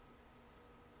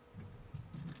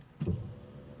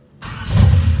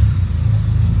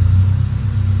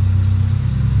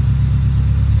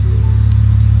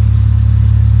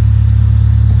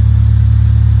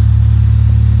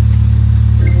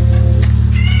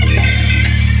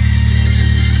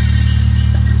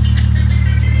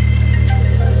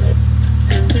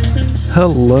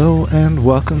Hello and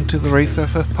welcome to the Race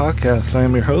FF podcast. I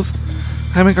am your host,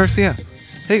 Jaime Garcia.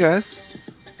 Hey guys.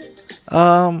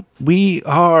 We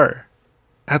are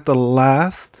at the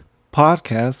last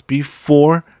podcast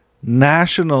before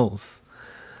Nationals.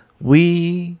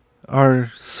 We are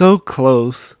so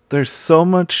close. There's so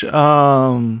much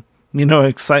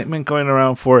excitement going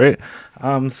around for it.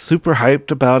 I'm super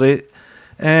hyped about it.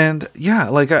 And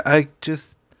yeah, I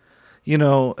just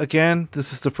again,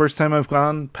 this is the first time I've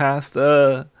gone past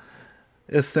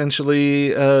essentially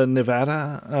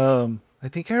Nevada. I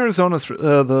think Arizona's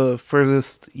the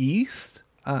furthest east.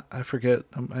 I forget.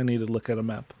 I need to look at a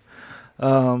map.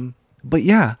 But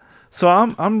yeah, so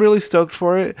I'm really stoked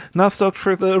for it. Not stoked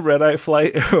for the red eye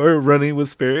flight or running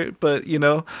with Spirit, but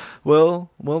we'll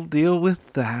deal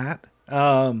with that.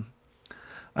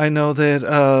 I know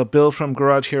that Bill from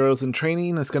Garage Heroes in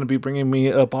Training is going to be bringing me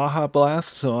a Baja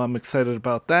Blast, so I'm excited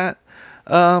about that.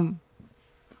 But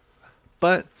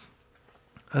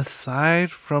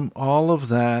aside from all of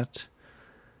that,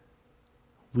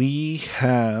 we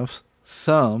have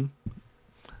some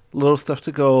little stuff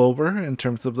to go over in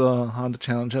terms of the Honda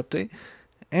Challenge update.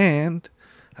 And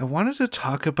I wanted to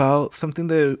talk about something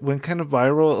that went kind of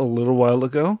viral a little while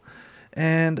ago.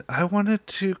 And I wanted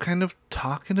to kind of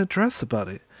talk and address about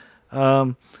it.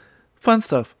 Fun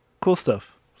stuff, cool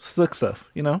stuff, slick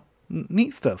stuff,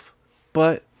 neat stuff.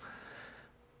 But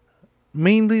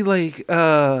mainly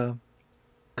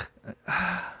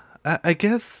I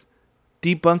guess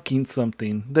debunking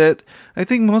something that I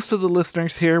think most of the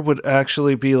listeners here would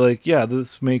actually be like, yeah,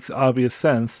 this makes obvious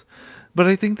sense. But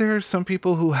I think there are some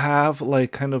people who have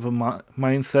like kind of a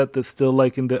mindset that's still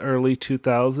like in the early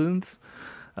 2000s.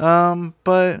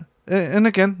 But, and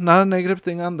again, not a negative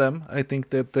thing on them. I think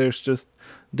that there's just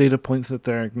data points that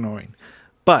they're ignoring.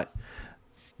 But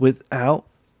without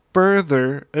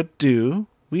further ado,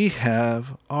 we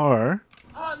have our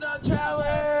Honda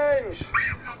Challenge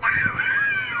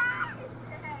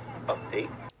update.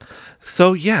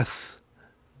 So yes,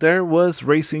 there was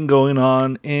racing going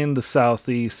on in the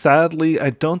Southeast. Sadly, I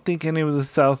don't think any of the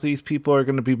Southeast people are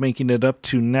going to be making it up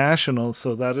to Nationals,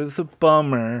 so that is a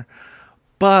bummer.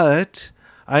 But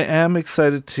I am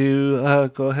excited to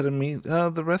go ahead and meet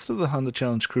the rest of the Honda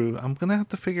Challenge crew. I'm going to have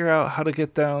to figure out how to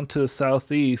get down to the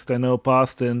Southeast. I know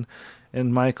Boston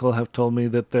and Michael have told me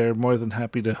that they're more than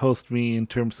happy to host me in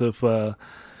terms of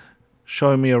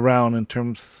showing me around in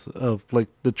terms of like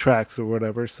the tracks or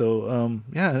whatever. So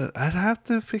yeah, I'd have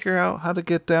to figure out how to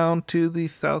get down to the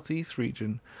Southeast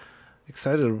region.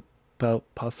 Excited about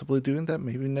possibly doing that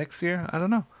maybe next year. I don't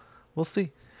know. We'll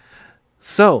see.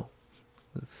 So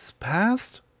this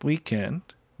past weekend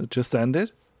that just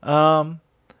ended,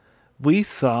 we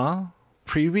saw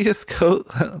previous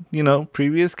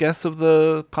previous guests of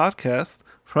the podcast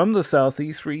from the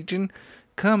Southeast region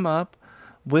come up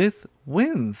with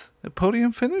wins at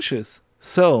podium finishes.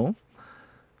 So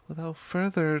without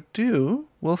further ado,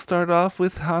 we'll start off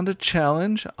with Honda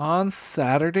Challenge on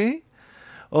Saturday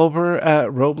over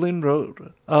at Roebling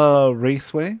Road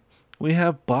Raceway. We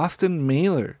have Boston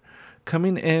Mailer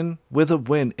coming in with a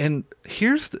win. And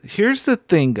here's the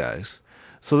thing, guys.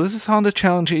 So this is Honda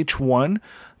Challenge H1.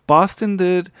 Boston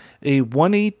did a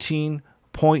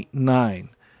 118.9.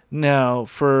 Now,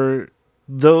 for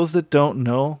those that don't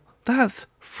know, that's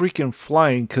freaking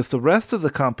flying, because the rest of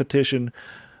the competition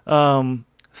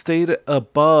stayed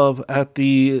above at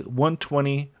the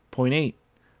 120.8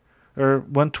 or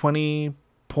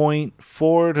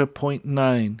 120.4 to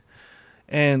 0.9.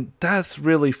 And that's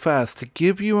really fast. To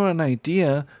give you an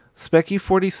idea, Specky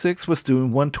 46 was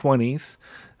doing 120s.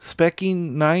 Specky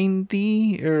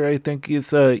 90, or I think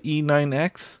it's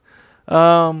E9X,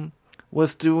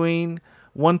 was doing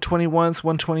 121s,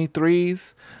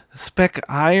 123s. Spec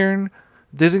Iron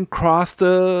didn't cross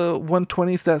the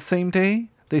 120s that same day.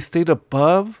 They stayed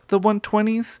above the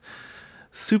 120s.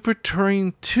 Super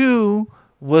Touring 2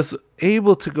 was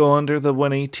able to go under the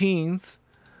 118s.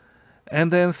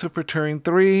 And then Super Touring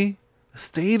 3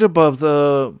 stayed above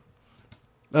the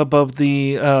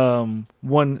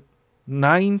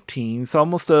 119s,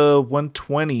 almost a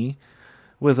 120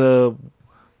 with a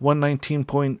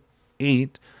 119.8.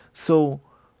 So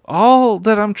all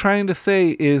that I'm trying to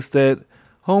say is that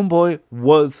Homeboy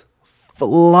was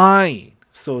flying.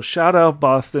 So shout out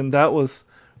Boston. That was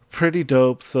pretty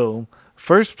dope. So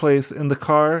first place in the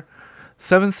car,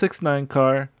 769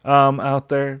 car out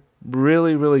there.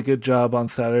 Really, really good job on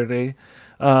Saturday.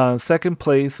 Second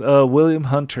place, William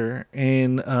Hunter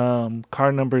in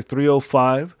car number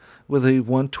 305 with a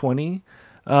 120.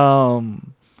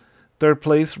 Third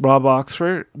place, Rob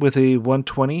Oxford with a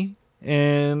 120.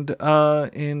 And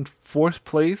in fourth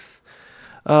place,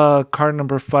 Car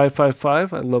number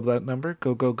 555. I love that number.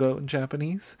 Go, go, go in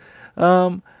Japanese.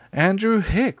 Andrew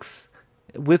Hicks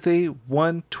with a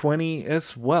 120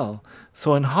 as well.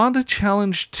 So in Honda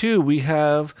Challenge 2, we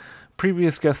have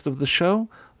previous guest of the show,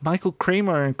 Michael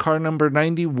Kramer, in car number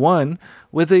 91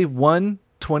 with a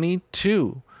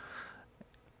 122,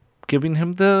 giving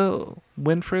him the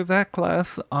win for that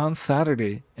class on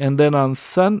Saturday. And then on in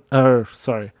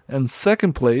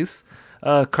second place,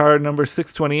 car number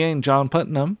 628, John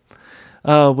Putnam,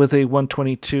 with a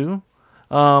 122.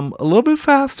 A little bit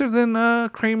faster than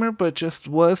Kramer, but just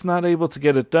was not able to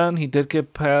get it done. He did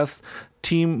get past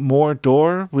Team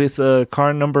Mordor with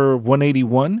car number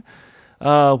 181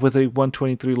 with a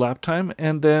 123 lap time.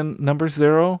 And then number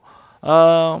 0,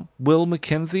 Will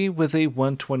McKenzie with a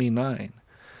 129.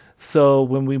 So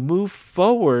when we move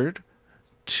forward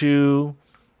to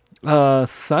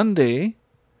Sunday,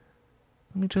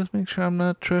 let me just make sure I'm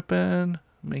not tripping.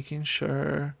 Making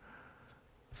sure.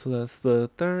 So that's the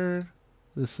third.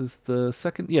 This is the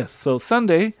second. Yes, so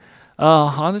Sunday,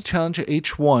 Honda Challenge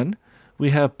H1,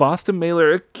 we have Boston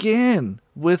Mailer again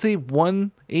with a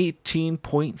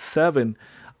 118.7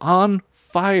 on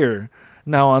fire.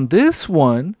 Now on this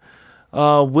one,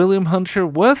 William Hunter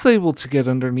was able to get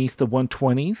underneath the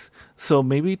 120s, so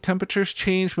maybe temperatures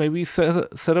changed, maybe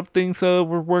setup things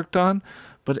were worked on.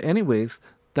 But anyways,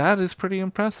 that is pretty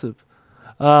impressive.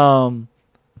 Car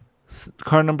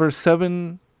number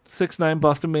 769,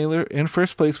 Boston Mailer, in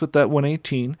first place with that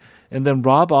 118. And then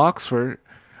Rob Oxford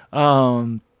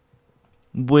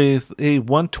with a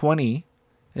 120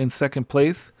 in second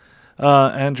place.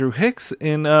 Andrew Hicks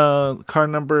in car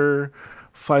number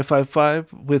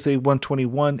 555 with a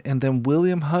 121. And then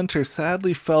William Hunter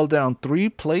sadly fell down 3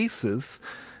 places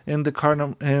in the car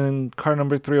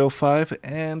number 305,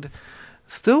 and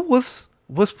still was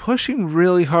pushing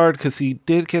really hard because he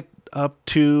did get up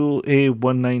to a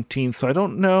 119. So I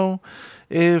don't know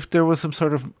if there was some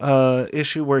sort of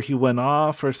issue where he went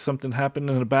off or something happened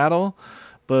in a battle.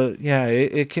 But yeah,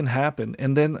 it can happen.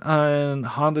 And then on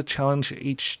Honda Challenge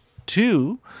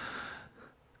H2,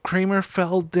 Kramer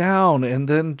fell down, and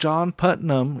then John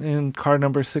Putnam in car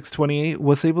number 628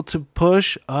 was able to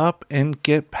push up and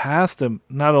get past him.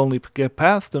 Not only get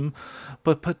past him,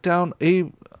 but put down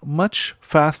a much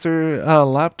faster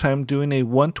lap time, doing a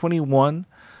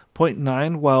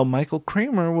 121.9, while Michael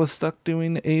Kramer was stuck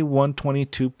doing a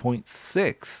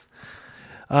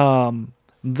 122.6.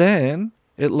 Then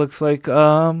it looks like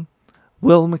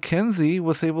Will McKenzie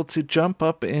was able to jump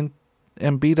up and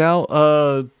beat out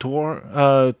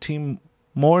Team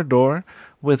Mordor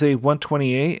with a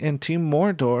 128, and Team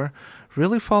Mordor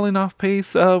really falling off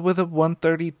pace with a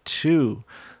 132.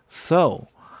 So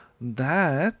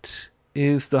that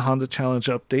is the Honda Challenge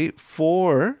update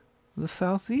for the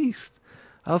Southeast.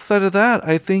 Outside of that,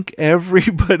 I think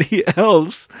everybody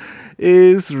else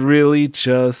is really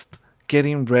just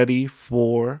getting ready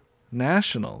for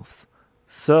Nationals.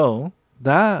 So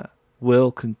that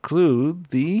will conclude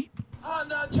the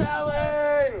Honda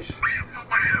Challenge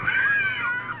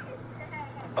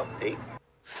update.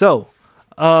 So,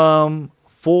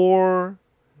 for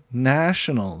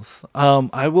Nationals,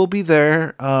 I will be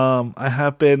there. I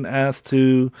have been asked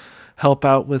to help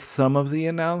out with some of the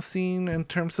announcing in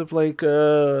terms of like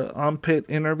on pit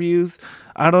interviews.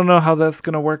 I don't know how that's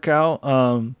gonna work out.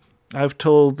 I've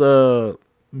told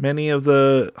many of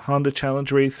the Honda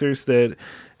Challenge racers that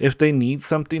if they need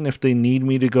something, if they need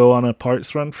me to go on a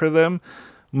parts run for them,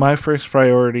 my first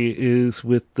priority is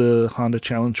with the Honda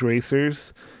Challenge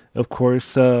racers. Of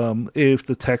course, if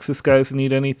the Texas guys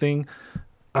need anything,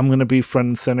 I'm going to be front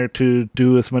and center to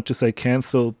do as much as I can.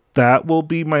 So that will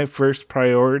be my first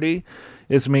priority,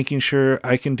 is making sure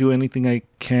I can do anything I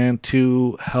can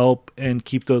to help and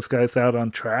keep those guys out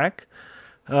on track.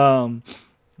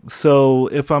 So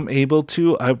if I'm able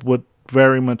to, I would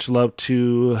very much love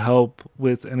to help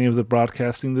with any of the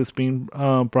broadcasting that's being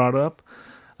brought up.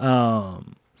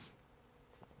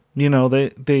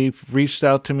 They've reached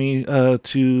out to me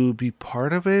to be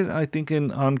part of it, I think,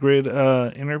 in on-grid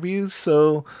interviews.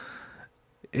 So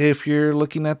if you're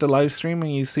looking at the live stream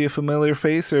and you see a familiar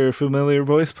face or a familiar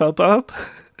voice pop up,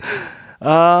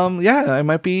 I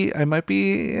might be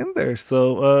in there.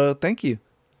 So thank you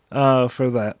for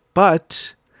that.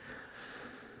 But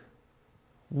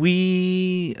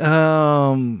we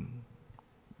are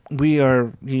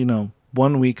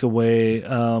 1 week away.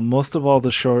 Most of all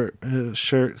the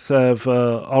shirts have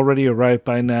already arrived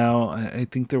by now. I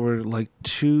think there were like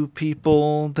 2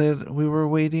 people that we were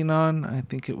waiting on. I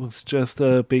think it was just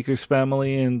Baker's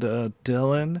family and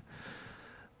Dylan.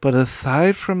 But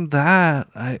aside from that,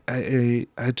 I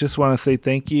just want to say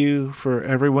thank you for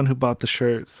everyone who bought the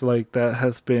shirts. Like, that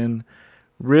has been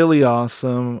really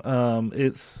awesome.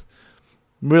 It's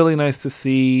really nice to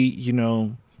see,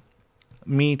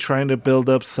 me trying to build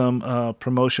up some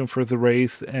promotion for the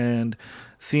race and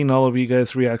seeing all of you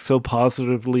guys react so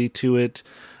positively to it,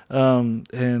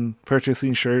 and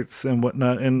purchasing shirts and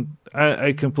whatnot. And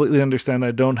I completely understand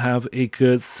I don't have a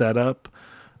good setup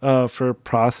for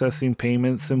processing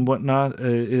payments and whatnot.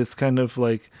 It's kind of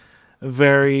like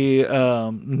very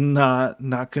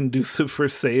not conducive for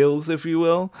sales, if you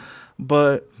will.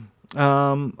 But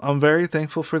I'm very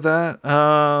thankful for that.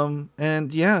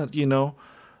 And yeah,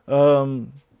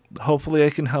 hopefully I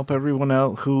can help everyone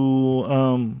out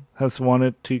who has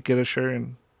wanted to get a shirt,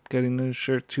 and getting a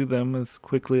shirt to them as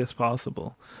quickly as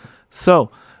possible.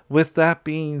 So, with that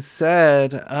being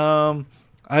said, I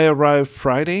arrived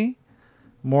Friday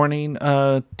morning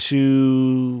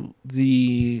to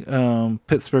the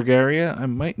Pittsburgh area. I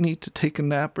might need to take a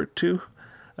nap or two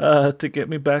to get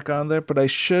me back on there, but I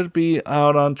should be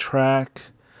out on track,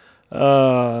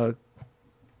 going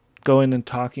and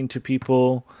talking to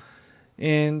people,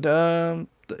 and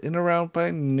in around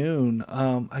by noon.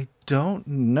 I don't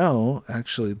know.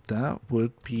 Actually, that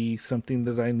would be something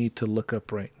that I need to look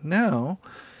up right now.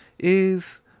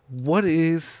 Is what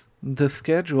is the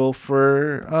schedule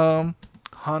for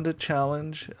Honda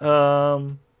Challenge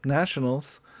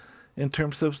Nationals in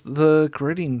terms of the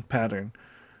gridding pattern?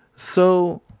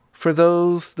 So, for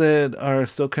those that are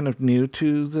still kind of new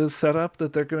to the setup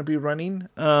that they're going to be running,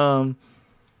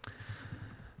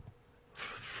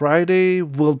 Friday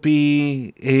will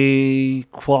be a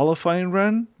qualifying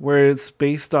run where it's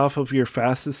based off of your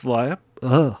fastest lap.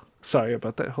 Ugh, sorry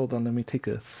about that. Hold on, let me take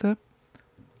a sip.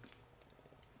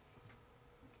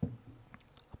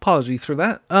 Apologies for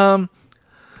that.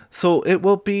 So it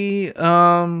will be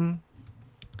a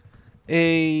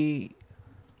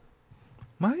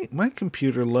my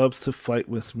computer loves to fight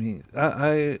with me.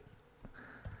 I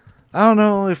don't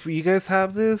know if you guys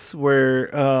have this where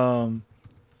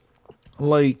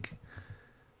like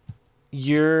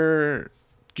you're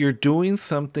doing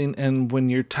something, and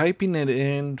when you're typing it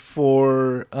in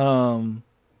for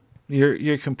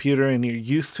your computer, and you're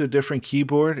used to a different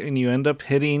keyboard, and you end up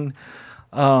hitting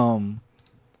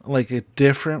like a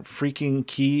different freaking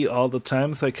key all the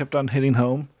time. So I kept on hitting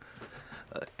home.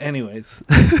 Anyways,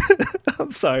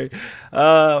 I'm sorry.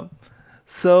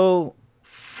 So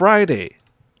Friday,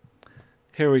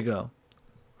 here we go.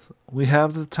 We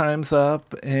have the times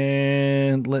up,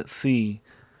 and let's see.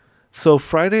 So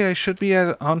Friday, I should be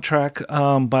on track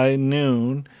by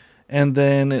noon, and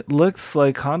then it looks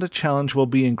like Honda Challenge will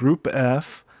be in Group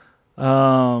F.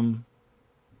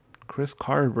 Chris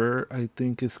Carver, I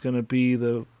think, is going to be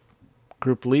the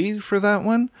group lead for that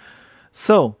one.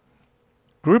 So,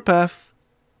 Group F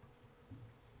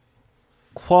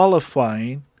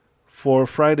qualifying for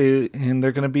Friday, and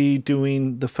they're going to be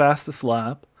doing the fastest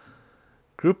lap.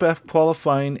 Group F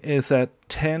qualifying is at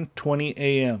 10:20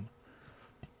 a.m.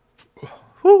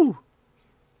 Whoo!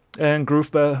 And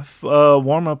Group F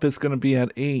warm-up is going to be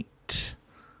at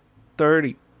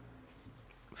 8:30.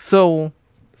 So,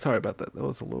 sorry about that. That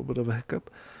was a little bit of a hiccup.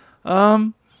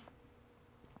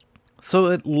 So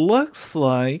it looks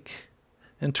like,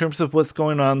 in terms of what's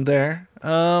going on there,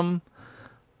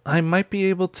 I might be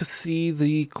able to see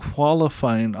the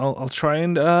qualifying. I'll try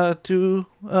and do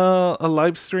a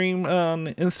live stream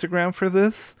on Instagram for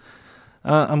this.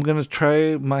 I'm going to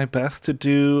try my best to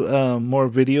do more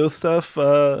video stuff,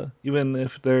 even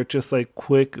if they're just like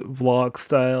quick vlog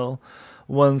style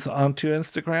ones onto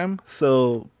Instagram.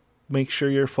 So make sure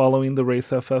you're following the Race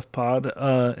FF Pod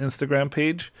Instagram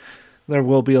page. There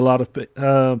will be a lot of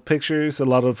pictures, a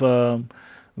lot of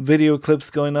video clips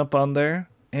going up on there.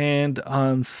 And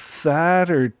on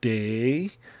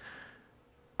Saturday,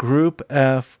 Group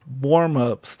F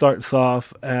warm-up starts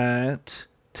off at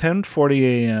 10:40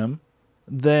 a.m.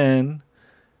 Then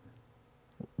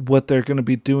what they're going to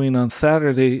be doing on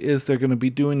Saturday is they're going to be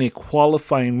doing a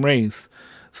qualifying race.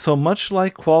 So much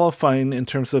like qualifying in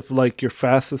terms of like your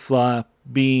fastest lap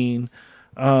being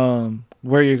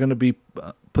where you're going to be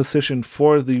positioned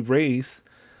for the race,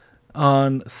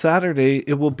 on Saturday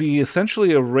it will be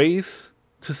essentially a race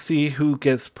to see who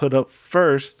gets put up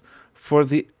first for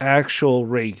the actual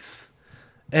race.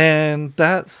 And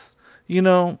that's,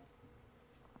 kind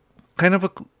of a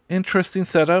interesting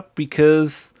setup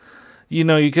because, you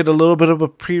get a little bit of a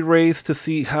pre-race to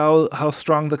see how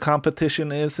strong the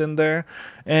competition is in there.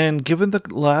 And given the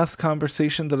last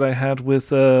conversation that I had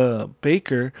with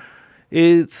Baker,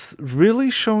 it's really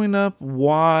showing up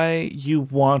why you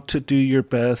want to do your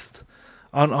best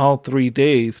on all 3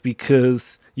 days,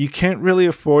 because you can't really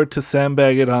afford to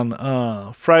sandbag it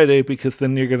on Friday, because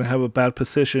then you're going to have a bad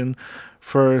position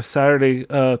for Saturday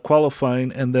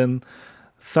qualifying, and then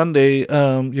Sunday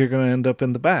you're going to end up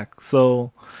in the back.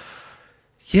 So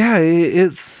yeah,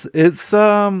 it's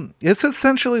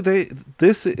essentially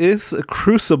this is a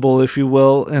crucible, if you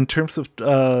will, in terms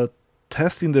of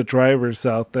testing the drivers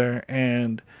out there,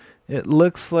 and it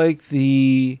looks like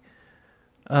the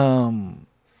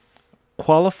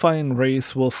qualifying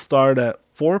race will start at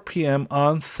 4 p.m.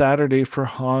 on Saturday for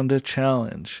Honda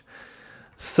Challenge.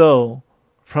 So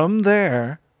from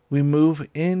there, we move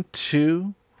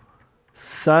into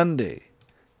Sunday.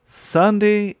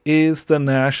 Sunday is the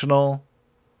national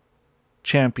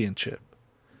championship.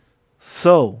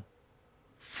 So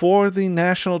for the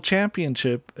national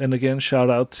championship, and again, shout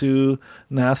out to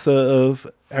NASA of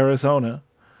Arizona,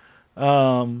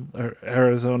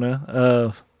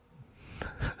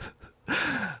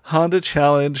 Honda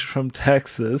Challenge from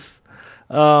Texas,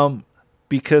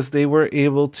 because they were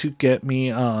able to get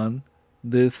me on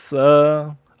this.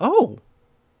 Oh,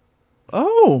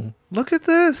 look at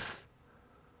this!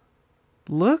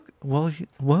 Look,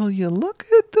 you look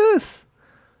at this.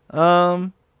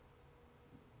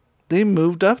 They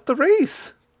moved up the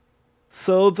race,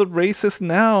 so the race is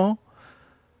now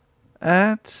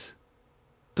at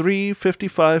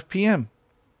 3:55 p.m.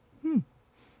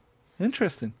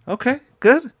 Interesting. Okay,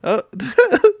 good.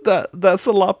 That's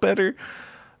a lot better.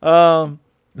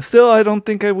 Still, I don't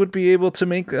think I would be able to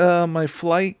make my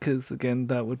flight, because again,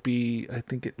 that would be, I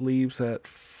think it leaves at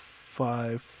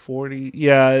 5:40.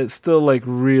 Yeah, it's still like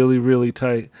really, really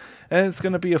tight, and it's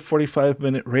gonna be a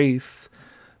 45-minute race.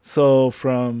 So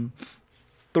from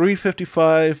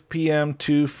 3:55 p.m.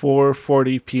 to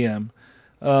 4:40 p.m.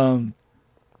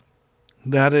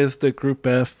 That is the Group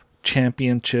F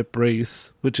championship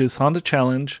race, which is Honda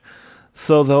Challenge.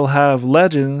 So they'll have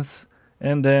Legends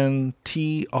and then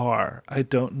TR. I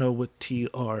don't know what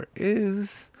TR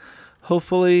is.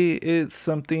 Hopefully it's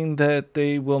something that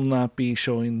they will not be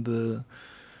showing the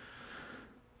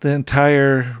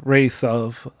entire race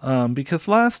of, because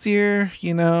last year,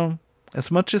 as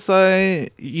much as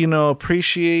I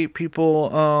appreciate people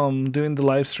doing the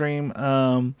live stream,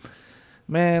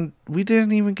 man, we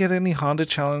didn't even get any Honda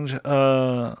Challenge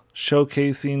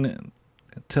showcasing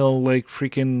until like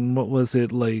freaking, what was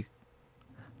it, like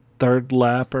third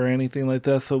lap or anything like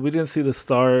that. So we didn't see the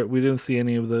start. We didn't see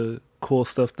any of the cool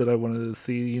stuff that I wanted to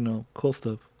see, cool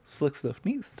stuff, slick stuff,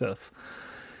 neat stuff.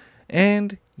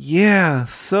 And yeah,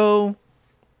 so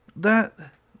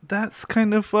that's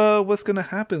kind of what's going to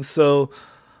happen. So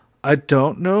I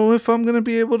don't know if I'm going to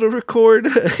be able to record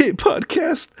a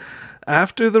podcast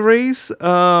after the race.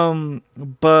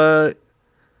 But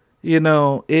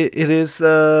it is,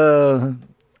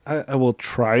 I will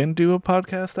try and do a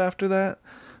podcast after that.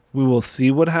 We will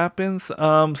see what happens.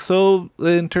 So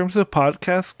in terms of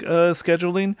podcast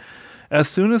scheduling, as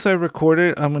soon as I record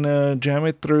it, I'm going to jam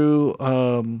it through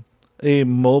a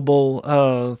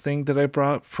mobile thing that I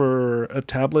brought for a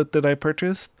tablet that I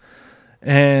purchased.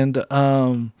 And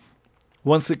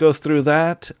once it goes through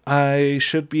that, I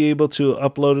should be able to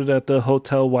upload it at the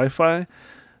hotel Wi-Fi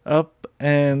up.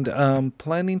 And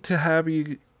planning to have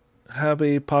a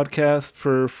podcast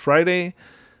for Friday,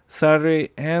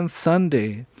 Saturday, and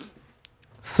Sunday.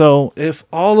 So if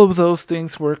all of those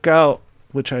things work out,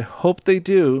 which I hope they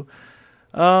do,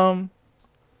 you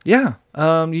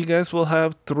guys will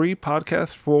have 3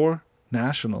 podcasts for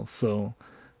nationals. So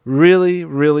really,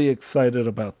 really excited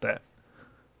about that.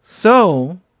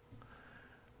 So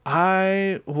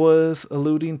I was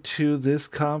alluding to this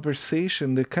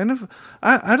conversation that kind of,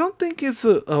 I don't think it's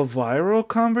a viral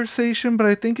conversation, but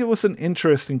I think it was an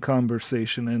interesting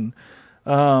conversation. And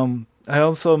I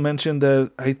also mentioned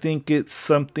that I think it's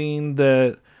something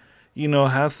that,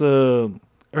 has a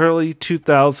early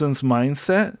 2000s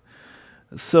mindset.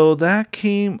 So that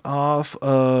came off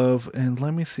of, and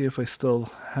let me see if I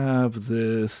still have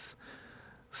this.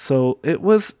 So it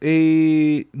was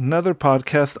another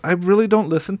podcast. I really don't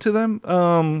listen to them.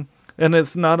 And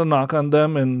it's not a knock on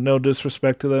them and no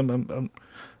disrespect to them.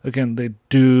 Again, they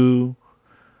do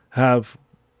have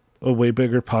a way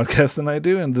bigger podcast than I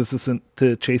do, and this isn't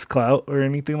to chase clout or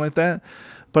anything like that.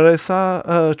 But I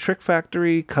saw Trick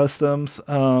Factory Customs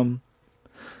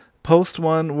post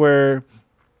one where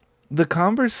the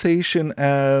conversation,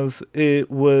 as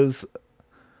it was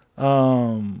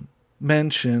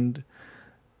mentioned,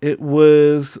 it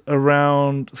was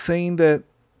around saying that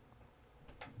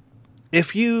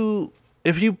if you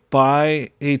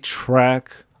buy a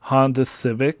track Honda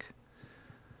Civic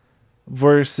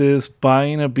versus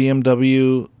buying a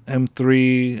BMW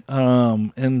M3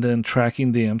 and then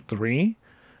tracking the M3,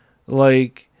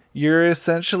 like you're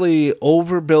essentially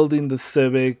overbuilding the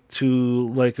Civic to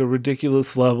like a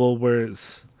ridiculous level where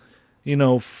it's,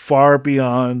 far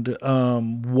beyond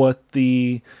what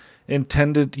the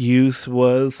intended use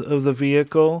was of the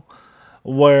vehicle.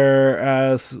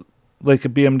 Whereas like a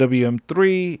BMW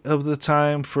M3 of the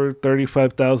time for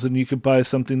 35,000, you could buy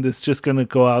something that's just going to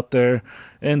go out there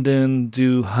and then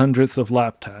do hundreds of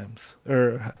lap times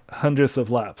or hundreds of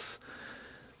laps.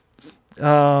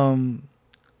 What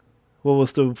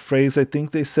was the phrase? I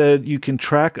think they said you can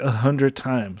track 100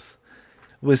 times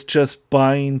with just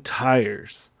buying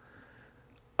tires.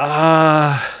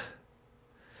 I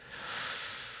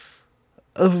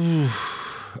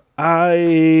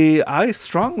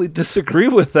strongly disagree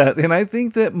with that, and I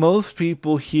think that most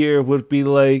people here would be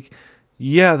like,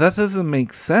 "Yeah, that doesn't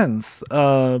make sense."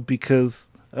 Because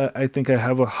I think I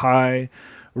have a high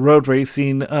road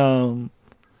racing,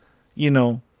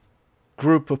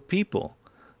 group of people.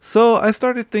 So I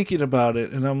started thinking about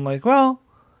it, and I'm like, well,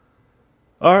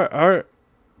 are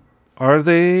are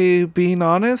they being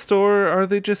honest, or are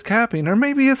they just capping? Or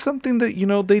maybe it's something that,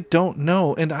 they don't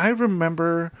know. And I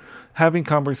remember having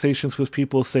conversations with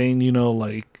people saying,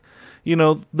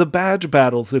 the badge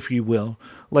battles, if you will.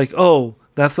 Like, oh,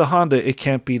 that's a Honda, it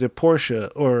can't beat a Porsche.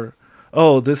 Or,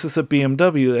 oh, this is a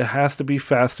BMW, it has to be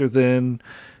faster than,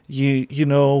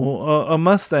 a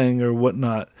Mustang or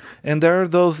whatnot. And there are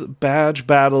those badge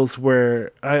battles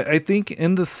where I think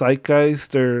in the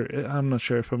zeitgeist, or I'm not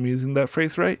sure if I'm using that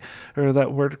phrase right or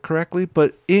that word correctly,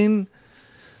 but in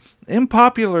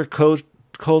popular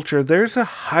culture, there's a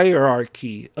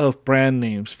hierarchy of brand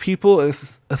names. People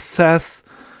assess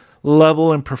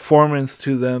level and performance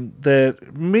to them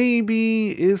that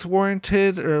maybe is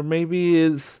warranted or maybe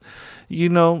is,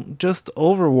 just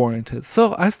over warranted.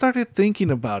 So I started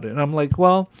thinking about it, and I'm like,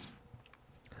 well,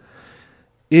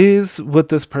 is what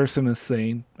this person is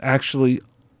saying actually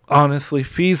honestly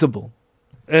feasible?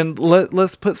 And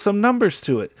let's put some numbers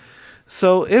to it.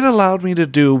 So it allowed me to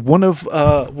do one of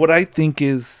what I think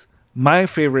is my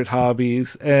favorite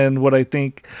hobbies, and what I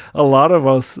think a lot of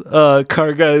us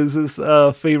car guys'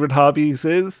 favorite hobbies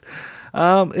is.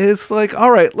 It's like,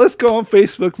 all right, let's go on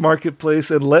Facebook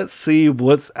Marketplace and let's see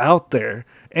what's out there.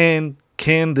 And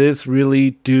can this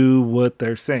really do what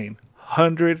they're saying?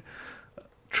 100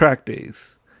 track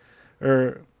days.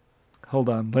 Or, hold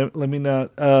on, let me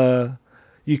not.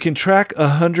 You can track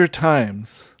 100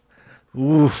 times.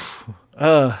 Oof.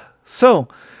 So,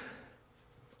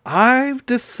 I've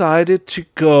decided to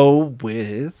go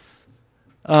with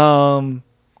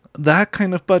that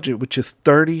kind of budget, which is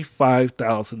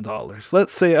 $35,000.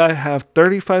 Let's say I have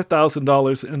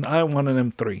 $35,000 and I want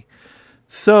an M3.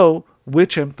 So,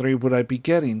 which M3 would I be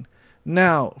getting?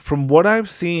 Now, from what I've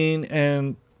seen,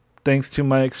 and thanks to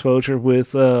my exposure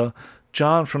with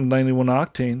John from 91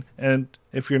 Octane, and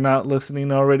if you're not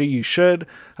listening already, you should.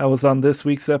 I was on this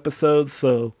week's episode,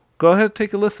 so go ahead and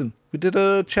take a listen. We did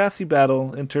a chassis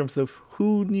battle in terms of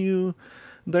who knew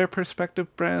their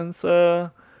respective brands'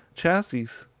 chassis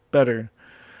better.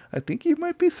 I think you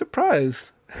might be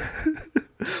surprised.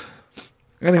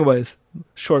 Anyways,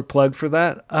 short plug for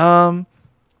that.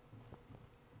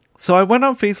 So I went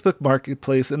on Facebook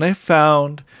Marketplace and I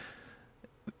found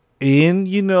in,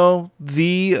 the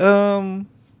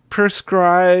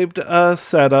prescribed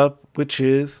setup, which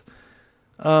is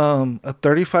a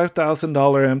 $35,000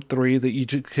 M3 that you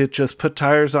could just put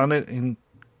tires on it and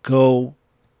go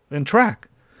and track.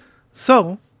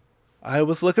 So I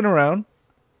was looking around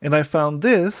and I found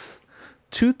this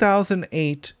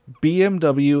 2008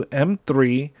 BMW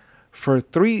M3 for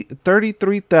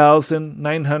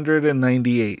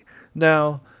 $33,998.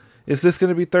 Now, is this going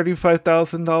to be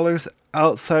 $35,000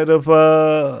 outside of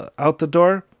out the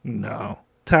door? No.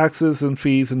 Taxes and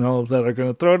fees and all of that are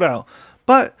going to throw it out.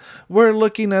 But we're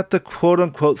looking at the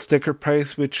quote-unquote sticker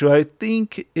price, which I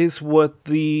think is what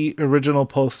the original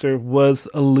poster was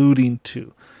alluding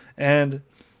to. And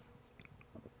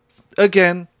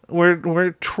again,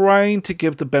 we're trying to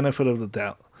give the benefit of the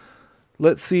doubt.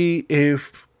 Let's see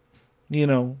if,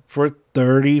 for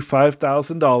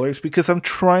 $35,000, because I'm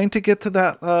trying to get to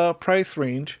that price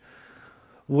range,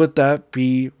 would that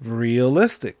be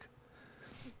realistic?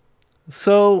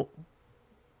 So,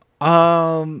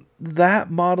 that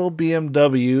model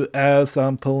BMW, as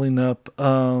I'm pulling up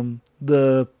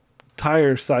the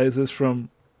tire sizes from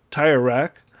Tire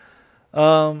Rack,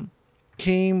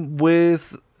 came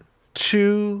with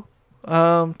two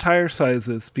tire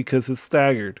sizes because it's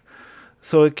staggered.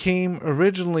 So it came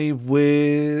originally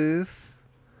with,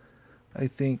 I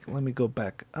think, let me go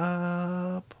back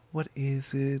up. What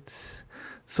is it?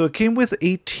 So it came with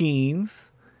 18s.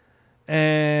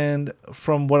 And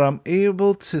from what I'm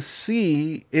able to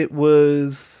see, it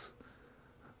was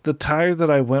the tire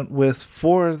that I went with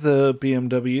for the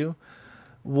BMW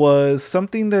was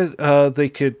something that they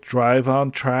could drive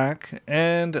on track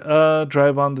and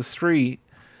drive on the street,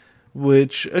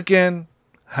 which again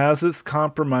has its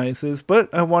compromises, but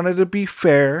I wanted to be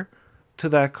fair to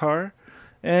that car.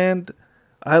 And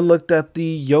I looked at the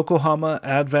Yokohama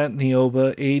Advent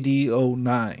Neova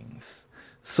AD09s.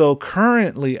 So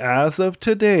currently, as of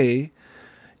today,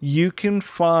 you can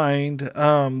find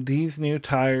these new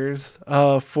tires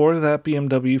for that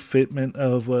BMW fitment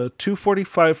of a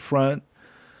 245 front,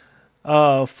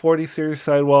 40 series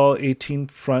sidewall, 18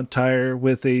 front tire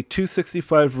with a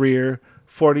 265 rear,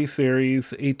 40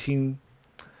 series, 18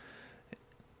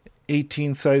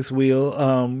 size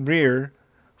wheel rear.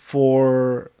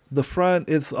 For the front,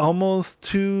 it's almost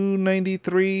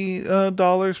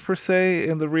 $293 per se,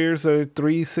 and the rears are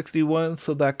 $361,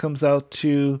 so that comes out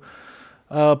to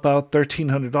about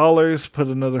 $1,300. Put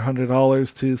another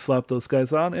 $100 to slap those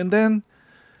guys on, and then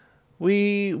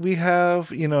we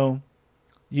have, you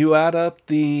add up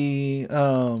the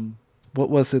what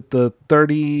was it, the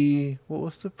 30, what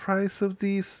was the price of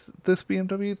this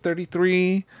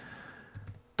BMW?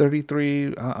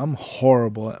 33. I'm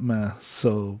horrible at math,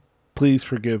 so please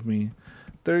forgive me.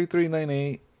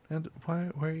 3398. And why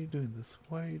are you doing this?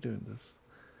 Why are you doing this?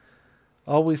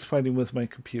 Always fighting with my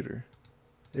computer.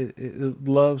 It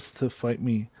loves to fight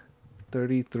me.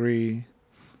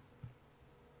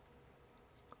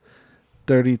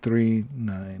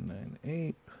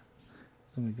 33998.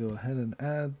 Let me go ahead and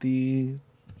add the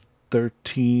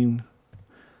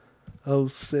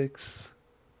 1306.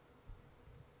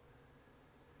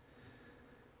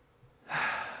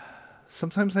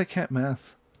 Sometimes I can't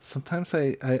math. Sometimes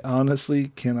I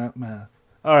honestly cannot math.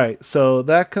 All right, so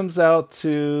that comes out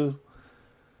to...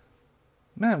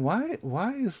 Man,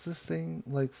 why is this thing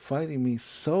like fighting me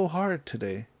so hard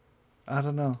today? I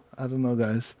don't know,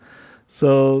 guys.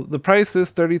 So the price is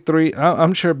 33.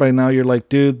 I'm sure by now you're like,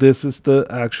 dude, this is the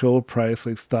actual price.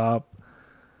 Like, stop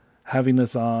having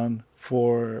us on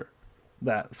for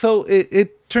that. So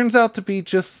it turns out to be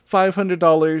just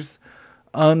 $500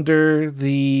 under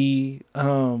the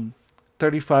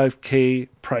 35K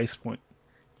price point.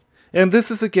 And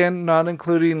this is, again, not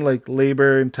including like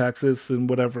labor and taxes and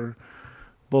whatever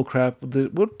bullcrap.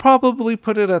 That would probably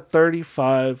put it at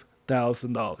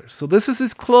 $35,000. So this is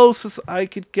as close as I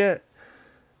could get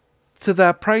to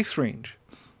that price range.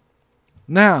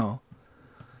 Now,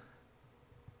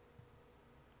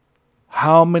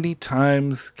 how many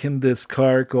times can this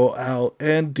car go out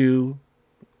and do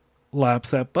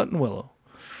laps at Buttonwillow?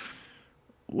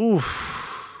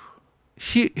 Oof.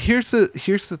 Here's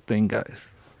the thing,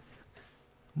 guys.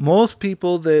 Most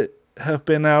people that have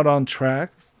been out on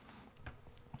track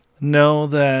know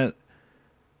that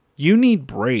you need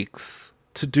brakes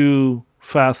to do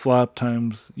fast lap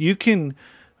times. You can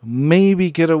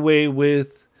maybe get away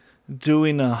with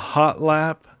doing a hot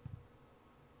lap,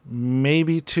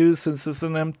 maybe two, since it's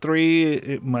an M3.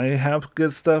 It might have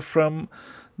good stuff from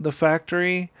the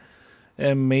factory.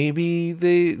 And maybe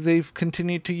they've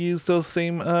continued to use those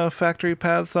same factory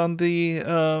pads on the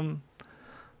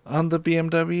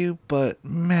BMW. But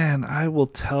man, I will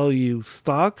tell you,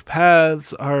 stock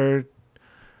pads are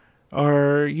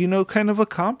kind of a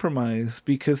compromise,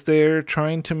 because they're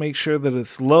trying to make sure that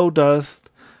it's low dust,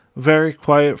 very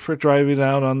quiet for driving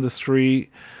out on the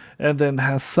street, and then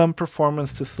has some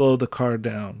performance to slow the car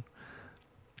down.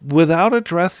 Without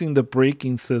addressing the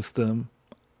braking system,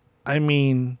 I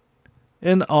mean,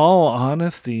 in all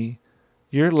honesty,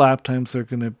 your lap times are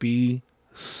going to be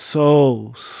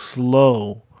so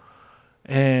slow.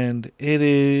 And it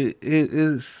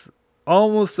is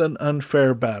almost an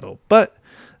unfair battle. But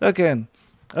again,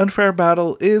 unfair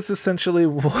battle is essentially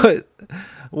what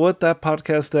that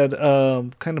podcast had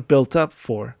kind of built up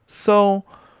for. So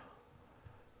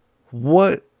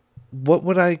what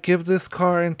would I give this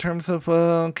car in terms of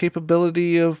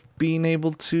capability of being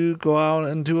able to go out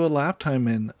and do a lap time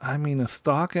in? I mean, a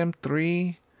stock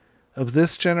M3 of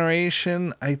this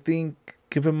generation, I think,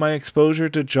 given my exposure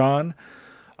to John,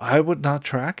 I would not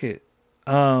track it.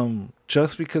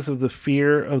 Just because of the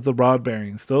fear of the rod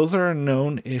bearings. Those are a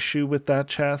known issue with that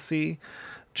chassis.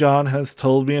 John has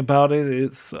told me about it.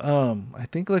 It's, I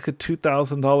think, like a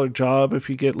 $2,000 job if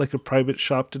you get like a private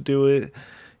shop to do it.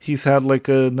 He's had like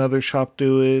another shop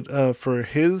do it for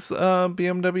his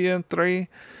BMW M3.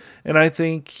 And I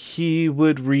think he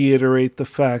would reiterate the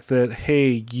fact that,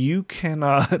 hey, you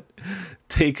cannot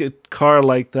take a car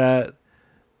like that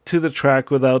to the track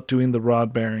without doing the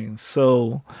rod bearings.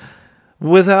 So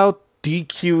without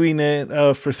DQing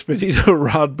it for spinning a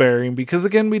rod bearing, because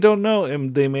again, we don't know,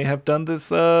 and they may have done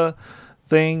this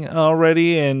thing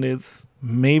already and it's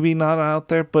maybe not out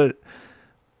there. But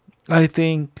I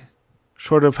think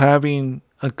short of having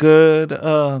a good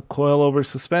coilover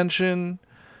suspension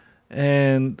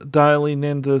and dialing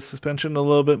in the suspension a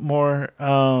little bit more,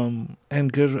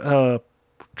 and good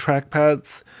track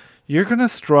pads, you're going to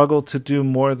struggle to do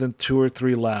more than 2 or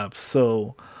 3 laps.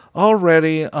 So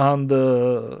already on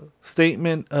the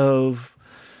statement of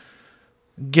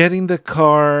getting the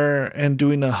car and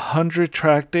doing 100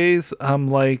 track days, I'm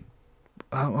like,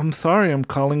 I'm sorry, I'm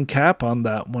calling cap on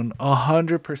that one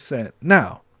 100%.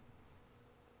 Now,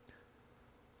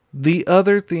 the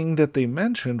other thing that they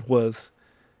mentioned was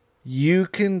you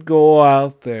can go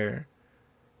out there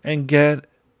and get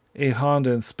a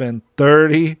Honda and spend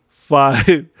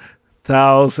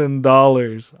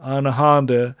 $35,000 on a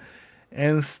Honda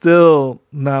and still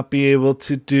not be able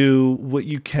to do what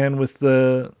you can with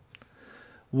the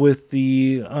with that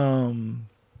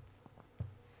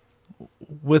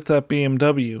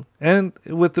BMW. And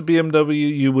with the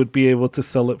BMW, you would be able to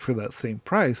sell it for that same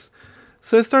price.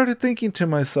 So I started thinking to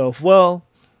myself, well,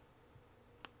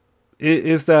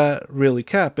 is that really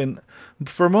cap? And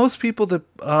for most people that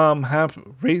have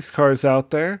race cars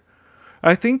out there,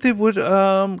 I think they would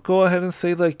go ahead and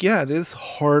say, like, yeah, it is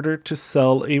harder to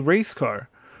sell a race car.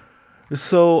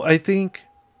 So I think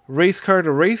race car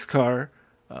to race car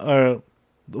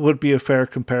would be a fair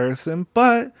comparison,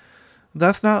 but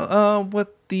that's not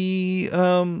what the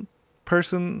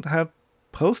person had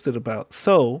posted about.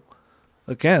 So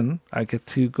again, I get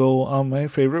to go on my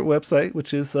favorite website,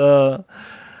 which is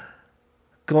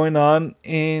going on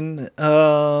in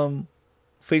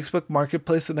Facebook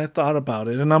Marketplace, and I thought about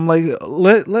it, and I'm like,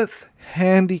 let's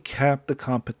handicap the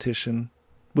competition,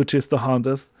 which is the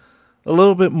Hondas, a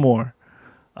little bit more.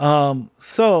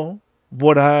 So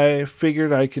what I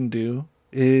figured I can do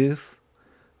is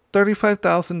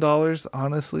 $35,000.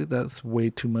 Honestly, that's way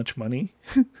too much money.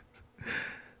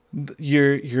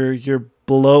 You're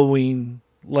blowing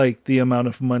like the amount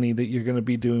of money that you're going to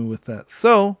be doing with that.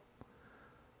 So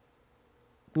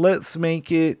let's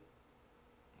make it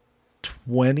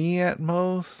 20 at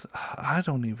most. I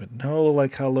don't even know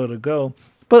like how low to go,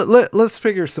 but let's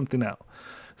figure something out.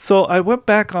 So I went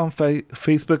back on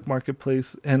Facebook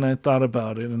Marketplace and I thought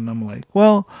about it, and I'm like,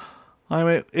 well, I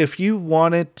mean, if you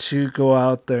wanted to go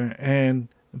out there and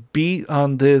beat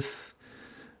on this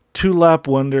 2-lap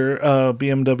wonder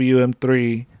BMW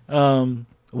M3,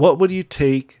 what would you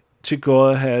take to go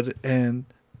ahead and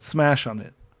smash on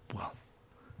it?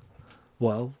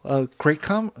 Well, great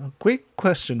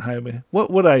question, Jaime.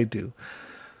 What would I do?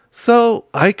 So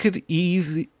I could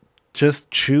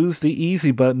just choose the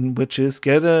easy button, which is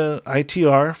get a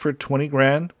ITR for 20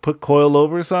 grand, put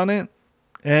coilovers on it,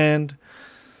 and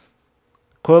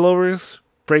coilovers,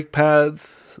 brake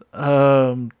pads,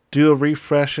 do a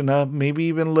refresh and up, maybe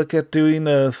even look at doing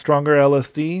a stronger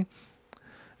LSD.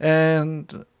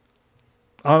 And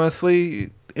honestly,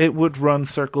 it would run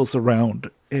circles around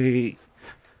a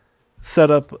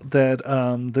setup that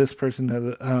this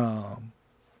person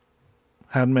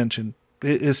had mentioned.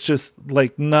 It's just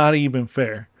like not even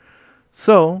fair.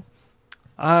 So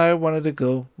I wanted to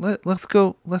go. Let's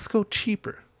go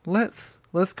cheaper. Let's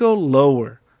go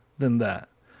lower than that.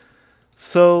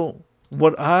 So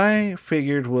what I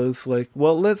figured was like,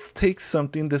 well, let's take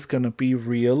something that's going to be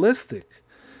realistic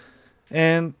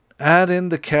and add in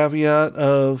the caveat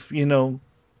of,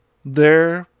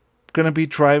 they're going to be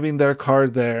driving their car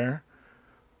there.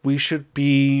 We should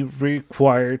be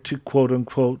required to, quote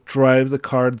unquote, drive the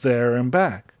car there and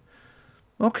back.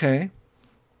 Okay.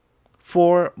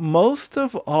 For most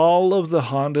of all of the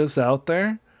Hondas out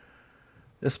there,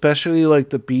 especially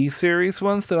like the B series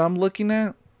ones that I'm looking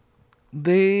at,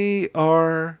 they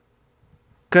are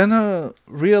gonna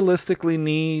realistically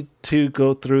need to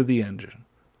go through the engine.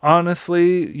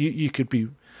 Honestly, you could be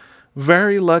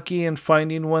very lucky in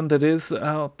finding one that is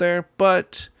out there,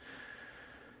 but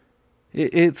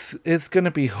it's going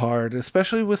to be hard,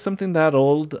 especially with something that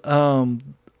old.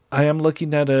 I am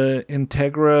looking at a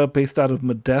Integra based out of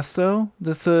Modesto.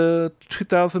 That's a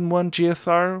 2001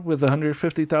 GSR with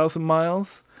 150,000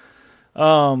 miles.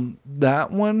 That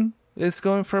one is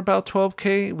going for about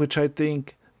 12K, which I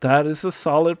think that is a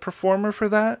solid performer for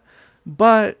that.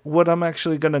 But what I'm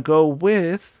actually going to go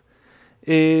with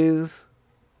is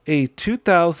a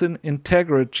 2000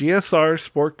 Integra GSR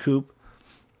Sport Coupe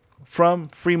from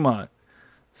Fremont.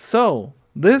 So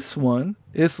this one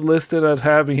is listed at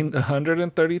having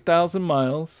 130,000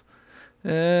 miles.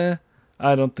 I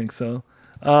don't think so.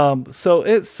 So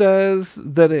it says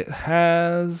that it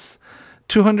has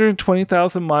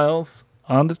 220,000 miles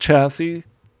on the chassis.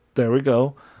 There we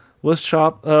go. Was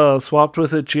swapped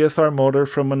with a GSR motor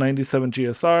from a 97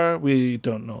 GSR. We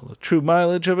don't know the true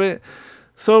mileage of it.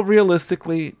 So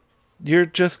realistically, you're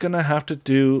just going to have to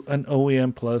do an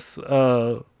OEM plus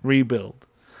rebuild.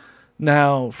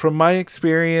 Now, from my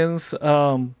experience,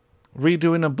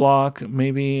 redoing a block,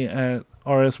 maybe at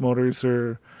RS Motors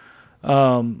or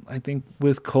I think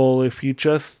with Cole, if you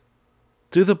just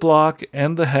do the block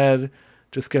and the head,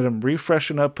 just get them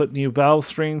refreshing up, put new valve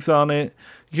strings on it,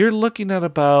 you're looking at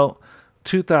about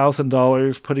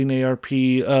 $2,000 putting ARP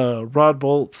rod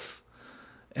bolts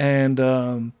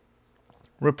and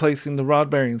replacing the rod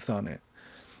bearings on it.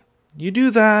 You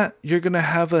do that, you're going to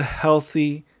have a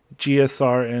healthy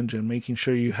GSR engine, making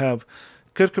sure you have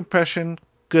good compression,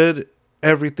 good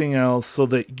everything else, so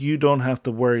that you don't have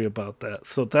to worry about that.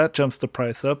 So that jumps the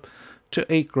price up to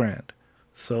 $8,000.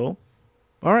 So,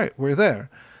 all right, we're there.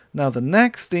 Now the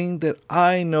next thing that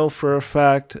I know for a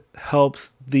fact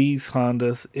helps these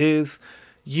Hondas is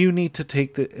you need to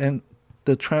take the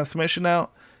transmission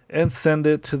out and send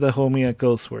it to the homie at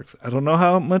Ghostworks. I don't know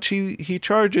how much he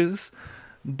charges,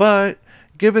 but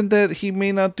given that he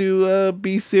may not do a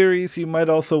B series, you might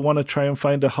also want to try and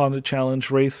find a Honda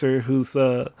Challenge racer who's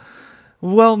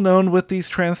well known with these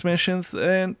transmissions,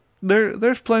 and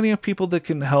there's plenty of people that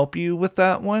can help you with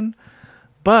that one.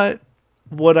 But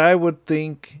what I would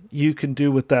think you can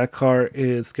do with that car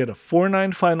is get a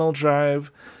 4.9 final drive,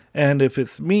 and if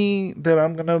it's me that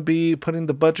I'm going to be putting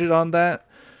the budget on that,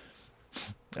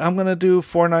 I'm going to do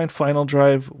 4.9 final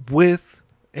drive with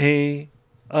a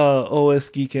OS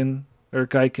Geekin or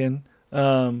Geiken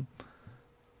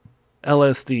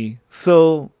LSD.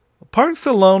 So parts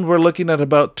alone, we're looking at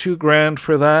about $2,000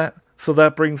 for that. So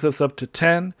that brings us up to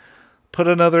 10. Put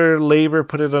another labor,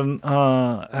 put it on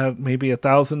at maybe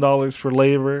 $1,000 for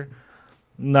labor.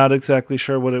 Not exactly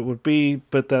sure what it would be,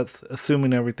 but that's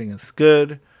assuming everything is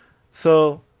good.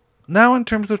 So now in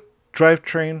terms of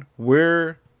drivetrain,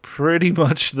 we're pretty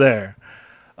much there.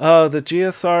 The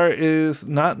GSR is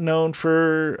not known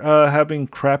for having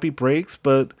crappy brakes,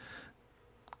 but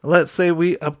let's say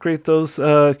we upgrade those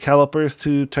calipers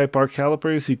to Type R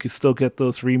calipers, you could still get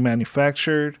those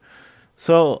remanufactured.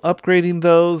 So upgrading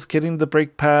those, getting the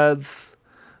brake pads,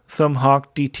 some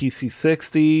Hawk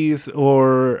DTC60s,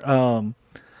 or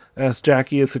as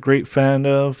Jackie is a great fan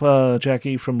of,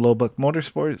 Jackie from Lowbuck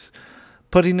Motorsports,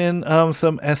 putting in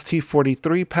some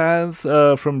ST43 pads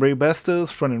from Ray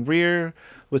Bestos, front and rear,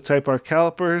 with Type R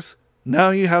calipers.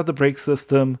 Now you have the brake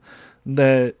system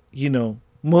that,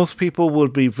 most people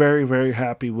would be very, very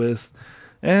happy with.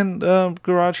 And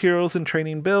Garage Heroes and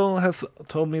Training Bill has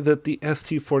told me that the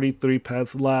ST43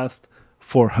 pads last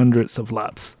 400 of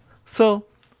laps. So,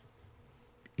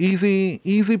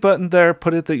 easy button there.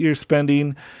 Put it that you're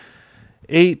spending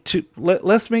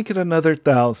let's make it another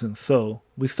 1,000. So,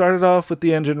 we started off with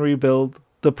the engine rebuild,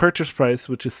 the purchase price,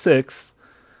 which is 6.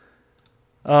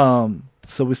 So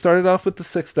we started off with the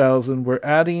 6,000. We're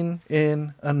adding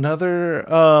in another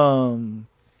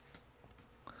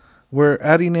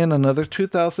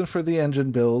 2,000 for the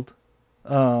engine build.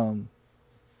 Why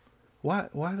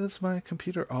does my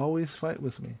computer always fight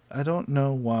with me? I don't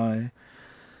know why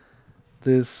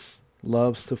this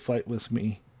loves to fight with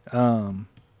me. Yeah,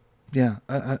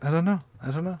 I don't know.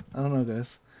 I don't know,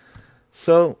 guys.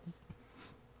 So,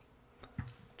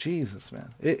 Jesus, man,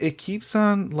 it keeps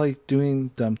on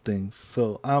doing dumb things.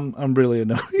 So I'm really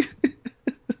annoyed.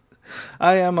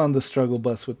 I am on the struggle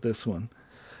bus with this one.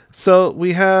 So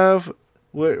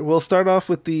we'll start off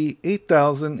with the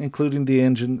 8,000, including the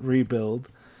engine rebuild.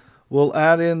 We'll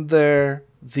add in there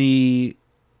another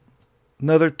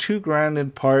 $2,000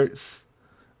 in parts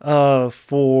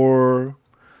for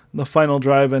the final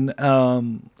drive and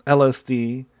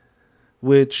LSD,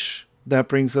 which that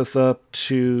brings us up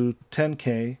to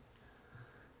 $10,000.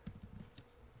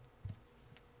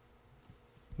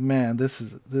 Man, this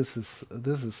is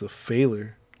a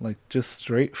failure. Just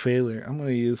straight failure. I'm going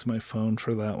to use my phone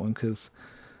for that one because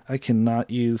I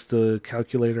cannot use the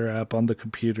calculator app on the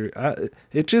computer.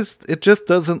 It just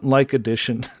doesn't like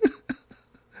addition.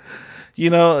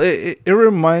 It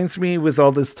reminds me, with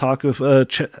all this talk of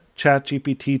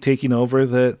ChatGPT taking over,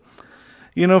 that,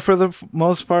 for the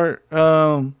most part,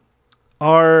 our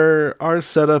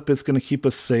setup is going to keep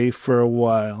us safe for a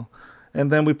while. And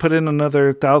then we put in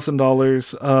another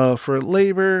 $1,000 for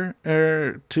labor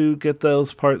to get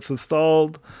those parts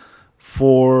installed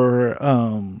for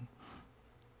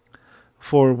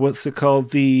what's it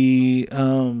called,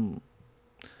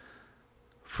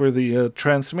 for the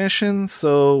transmission.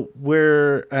 So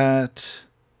we're at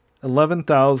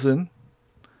 11,000,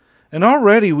 And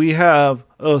already we have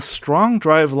a strong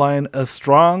driveline, a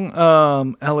strong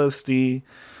LSD,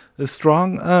 a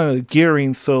strong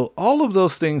gearing. So all of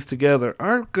those things together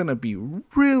are going to be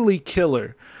really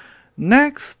killer.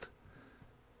 Next,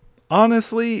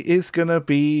 honestly, is going to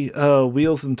be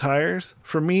wheels and tires.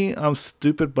 For me, I'm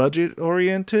stupid budget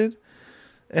oriented.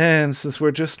 And since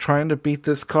we're just trying to beat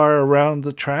this car around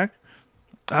the track,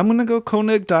 I'm going to go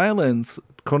Koenig dial-ins.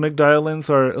 Koenig dial-ins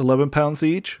are 11 pounds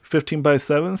each, 15 by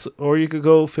 7s, or you could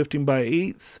go 15 by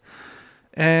 8s.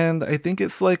 And I think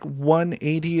it's like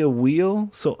 180 a wheel,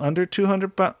 so under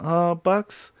 200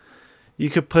 bucks. You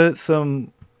could put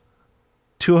some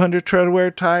 200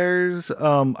 treadwear tires.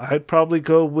 I'd probably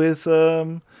go with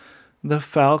the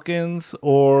Falcons,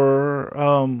 or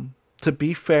to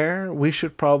be fair, we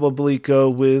should probably go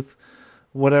with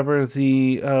whatever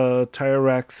the tire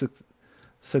rack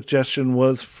suggestion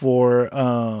was for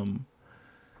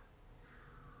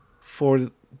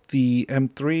the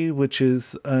M3, which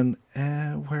is an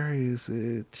where is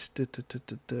it?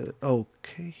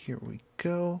 Okay, here we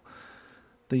go.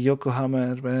 The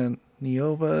Yokohama Advan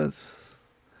Niobas.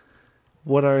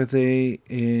 What are they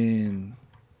in?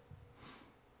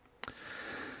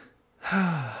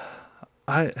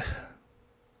 I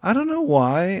don't know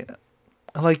why.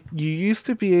 Like, you used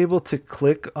to be able to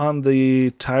click on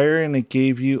the tire and it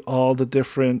gave you all the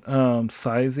different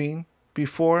sizing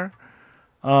before.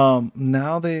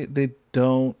 Now they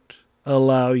don't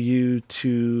allow you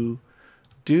to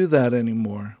do that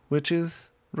anymore, which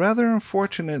is rather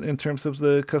unfortunate in terms of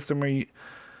the customer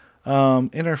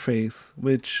interface,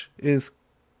 which is,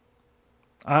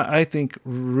 I think,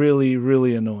 really,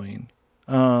 really annoying.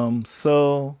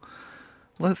 So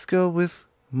let's go with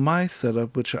my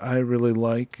setup, which I really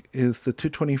like, is the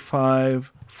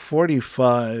 225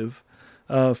 45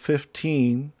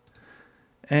 15.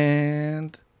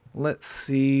 And let's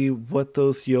see what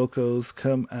those Yokos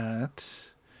come at.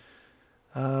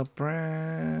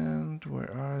 Brand,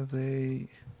 where are they?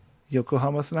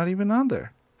 Yokohama's not even on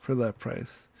there for that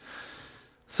price.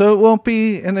 So it won't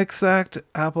be an exact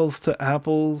apples to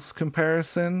apples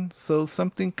comparison. So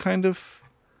something kind of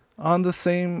on the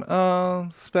same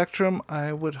spectrum,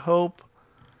 I would hope,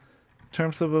 in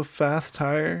terms of a fast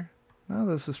tire. Now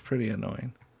this is pretty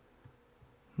annoying.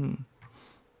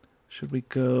 Should we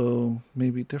go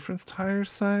maybe different tire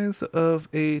size of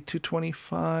a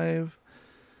 225?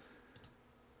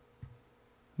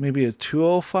 Maybe a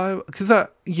 205? Because, a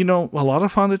lot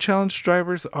of Honda Challenge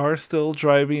drivers are still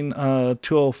driving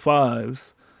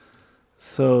 205s.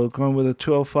 So going with a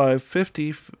 205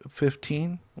 50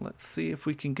 15. Let's see if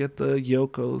we can get the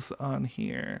Yokos on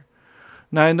here.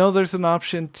 Now I know there's an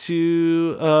option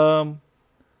to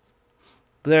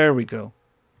there we go.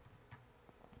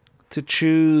 To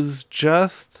choose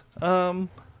just the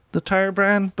tire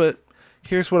brand, but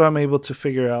here's what I'm able to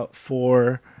figure out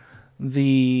for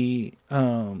the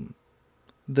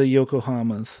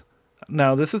Yokohamas.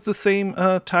 Now this is the same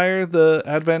tire, the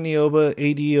Advan Nioba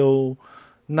ADO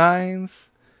 9s.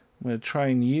 I'm going to try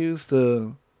and use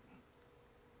the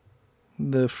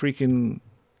freaking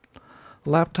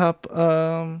laptop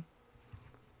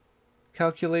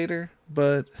calculator,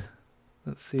 but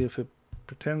let's see if it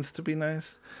pretends to be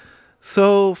nice.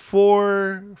 So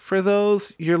for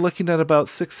those, you're looking at about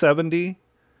 670.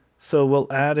 So we'll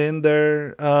add in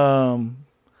there,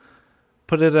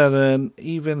 put it at an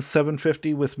even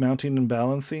 750 with mounting and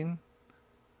balancing.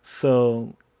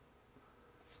 So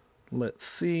let's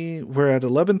see, we're at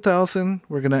 11,000.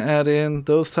 We're going to add in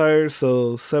those tires,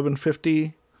 so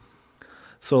 750.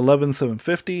 So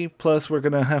 11,750, plus we're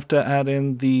going to have to add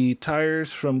in the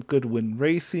tires from Goodwin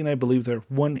Racing. I believe they're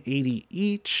 180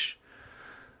 each.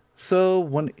 So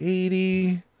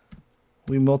 180,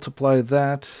 we multiply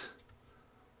that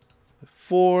with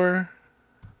 4.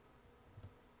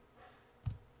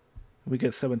 We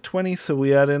get 720, so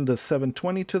we add in the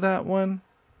 720 to that one.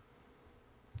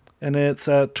 And it's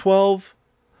at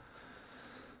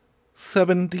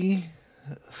 1270.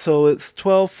 So it's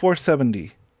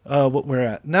 12,470. What we're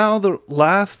at. Now the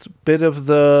last bit of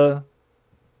the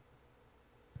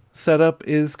setup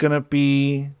is going to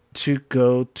be to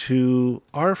go to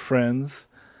our friends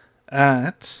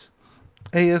at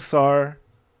ASR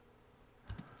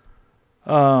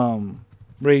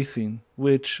Racing,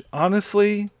 which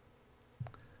honestly,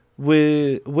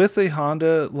 with a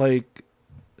Honda like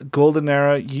Golden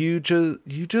Era, you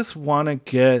just want to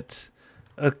get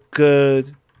a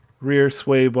good rear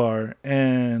sway bar,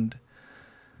 and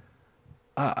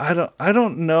I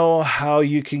don't know how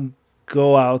you can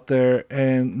go out there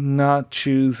and not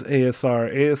choose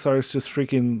ASR. ASR is just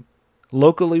freaking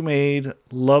locally made.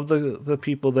 Love the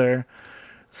people there.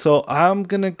 So I'm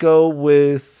gonna go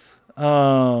with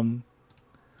the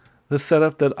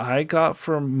setup that I got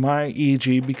for my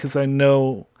EG because I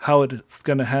know how it's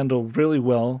going to handle really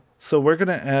well. So we're going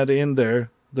to add in there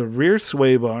the rear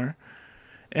sway bar,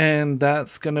 and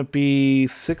that's going to be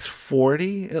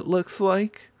 640, it looks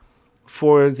like,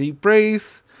 for the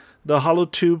brace, the hollow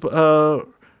tube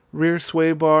rear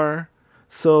sway bar.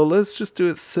 So let's just do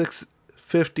it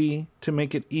 650 to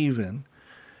make it even.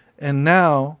 And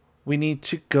now we need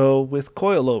to go with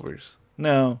coilovers.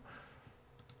 Now,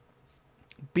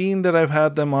 being that I've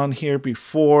had them on here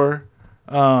before,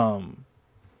 I've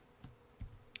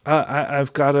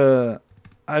got to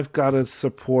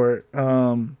support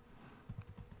what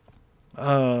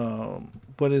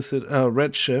is it?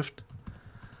 Redshift.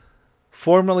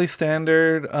 Formerly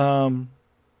standard. Where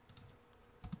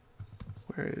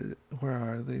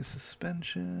are they?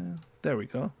 Suspension. There we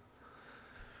go.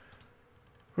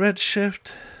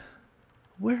 Redshift.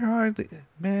 Where are they?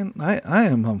 Man, I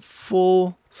am on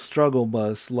full struggle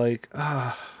bus. Like,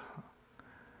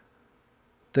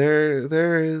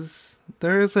 there is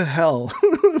a hell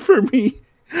for me.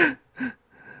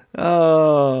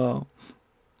 Oh.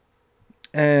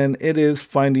 And it is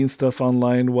finding stuff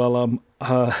online while I'm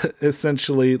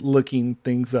essentially looking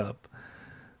things up.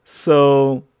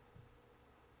 So,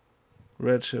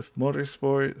 Redshift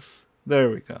Motorsports. There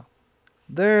we go.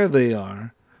 There they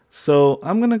are. So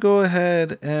I'm going to go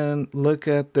ahead and look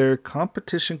at their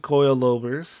competition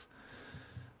coilovers,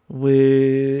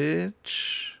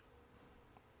 which,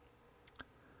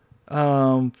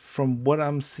 from what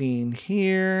I'm seeing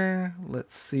here,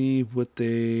 let's see what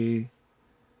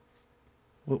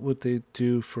would they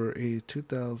do for a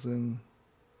 2000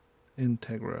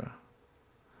 Integra.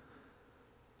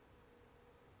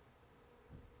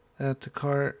 Add to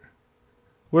cart.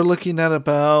 We're looking at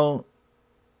about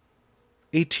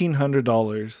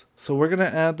 $1,800. So we're going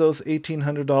to add those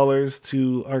 $1,800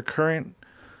 to our current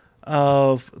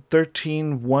of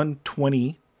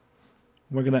 $13,120.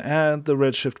 We're going to add the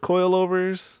Redshift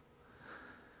coilovers.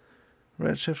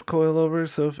 Redshift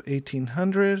coilovers of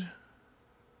 $1,800.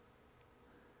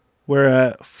 We're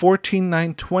at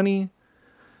 $14,920.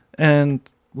 And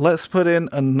let's put in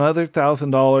another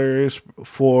 $1,000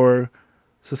 for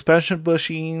suspension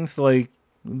bushings, like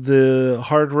the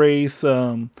hard race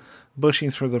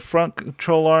bushings for the front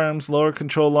control arms, lower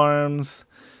control arms,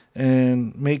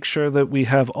 and make sure that we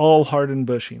have all hardened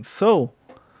bushings. So,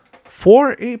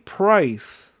 for a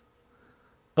price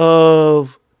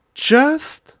of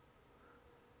just,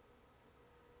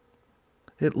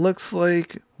 it looks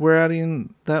like we're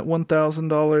adding that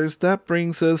 $1,000. That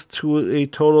brings us to a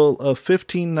total of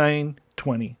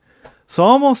 $15,920. So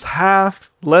almost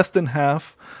half, less than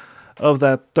half of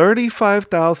that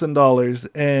 $35,000,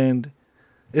 and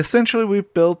essentially we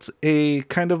built a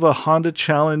kind of a Honda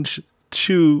Challenge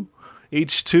 2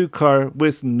 H2 car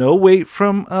with no weight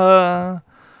from a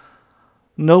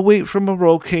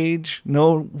roll cage,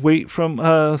 no weight from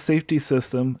a safety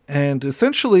system, and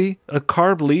essentially a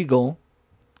carb legal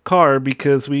car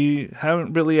because we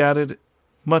haven't really added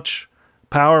much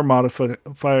power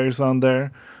modifiers on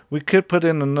there. We could put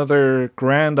in another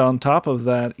 $1,000 on top of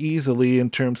that easily in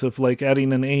terms of like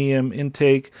adding an AEM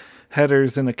intake,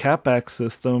 headers, and a catback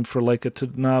system for like a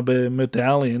Tanabe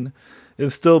medallion.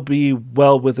 It'd still be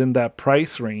well within that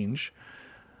price range.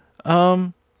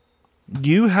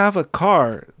 You have a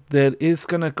car that is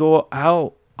going to go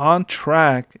out on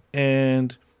track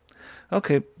and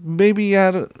okay, maybe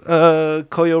add a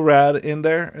Koyo Rad in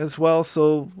there as well.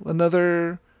 So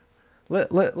another,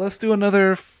 let's do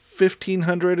another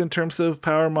 $1,500 in terms of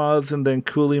power mods and then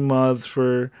cooling mods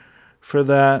for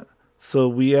that. So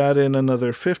we add in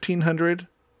another $1,500.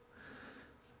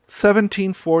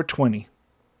 $17,420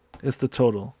 is the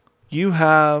total. You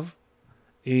have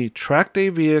a track day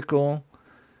vehicle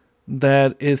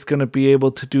that is going to be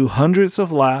able to do hundreds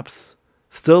of laps,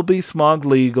 still be smog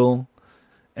legal,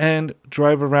 and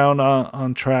drive around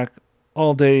on track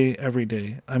all day, every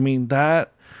day. I mean,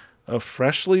 that a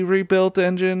freshly rebuilt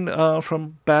engine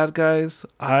from Bad Guys.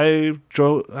 I've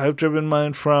driven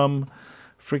mine from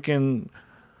freaking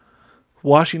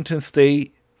Washington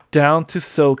State down to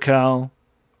SoCal,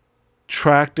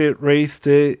 tracked it, raced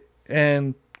it,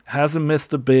 and hasn't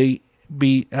missed a beat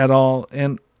at all.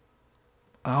 And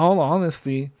all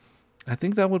honesty, I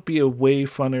think that would be a way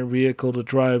funner vehicle to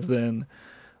drive than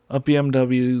a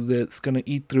BMW that's going to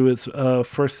eat through its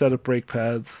first set of brake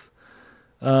pads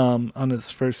on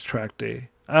its first track day.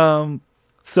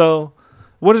 So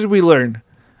what did we learn?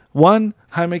 One,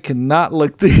 Jaime cannot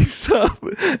look these up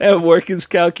and work his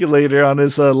calculator on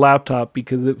his laptop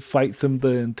because it fights him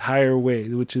the entire way,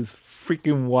 which is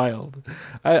freaking wild.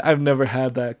 I've never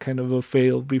had that kind of a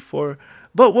fail before.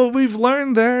 But what we've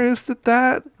learned there is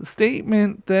that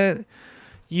statement that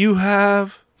you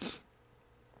have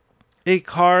a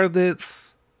car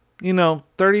that's,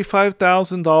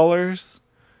 $35,000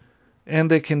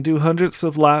 and they can do hundreds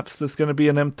of laps, that's going to be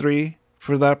an M3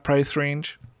 for that price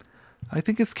range, I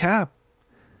think it's cap.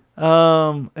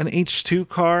 An H2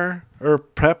 car, or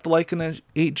prepped like an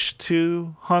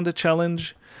H2 Honda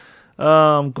Challenge,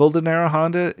 Golden Era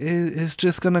Honda is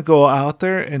just going to go out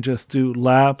there and just do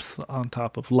laps on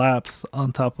top of laps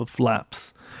on top of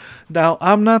laps. Now,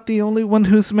 I'm not the only one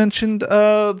who's mentioned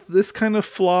this kind of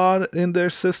flaw in their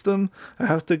system. I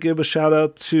have to give a shout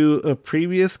out to a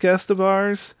previous guest of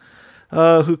ours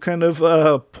who kind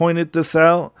of pointed this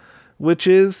out, which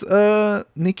is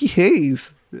Nikki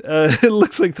Hayes. It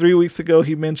looks like 3 weeks ago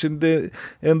he mentioned it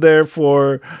in there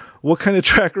for what kind of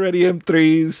track ready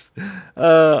M3s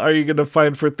are you going to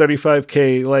find for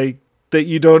 35K? Like, that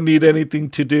you don't need anything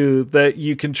to do, that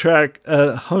you can track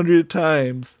 100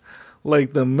 times.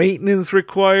 Like, the maintenance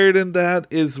required in that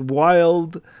is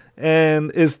wild,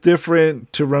 and it's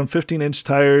different to run 15-inch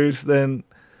tires than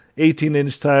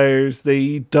 18-inch tires.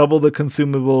 They double the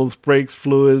consumables, brakes,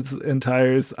 fluids, and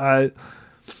tires. I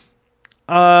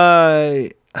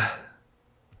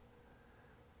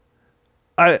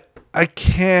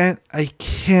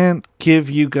can't give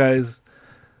you guys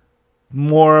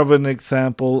more of an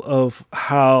example of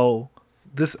how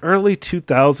this early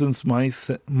 2000s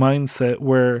mindset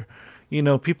where,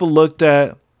 people looked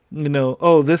at,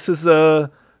 oh, this is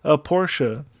a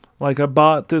Porsche. Like, I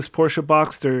bought this Porsche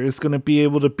Boxster. It's going to be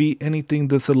able to beat anything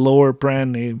that's a lower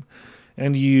brand name.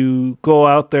 And you go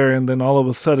out there and then all of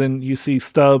a sudden you see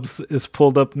Stubbs is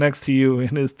pulled up next to you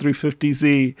in his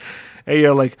 350Z. And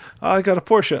you're like, oh, I got a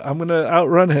Porsche. I'm going to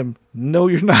outrun him. No,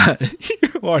 you're not.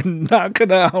 You are not going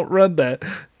to outrun that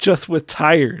just with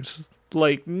tires.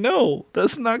 Like, no,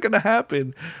 that's not going to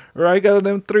happen. Or I got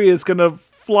an M3. It's going to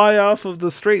fly off of the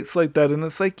straights like that. And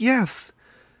it's like, yes,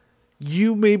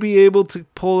 you may be able to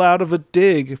pull out of a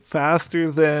dig faster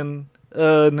than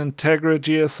an Integra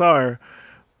GSR.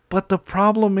 But the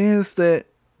problem is that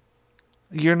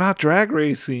you're not drag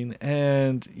racing.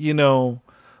 And,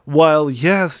 while,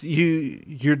 yes,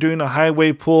 you're doing a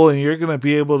highway pull and you're going to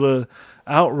be able to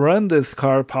outrun this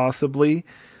car possibly,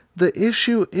 the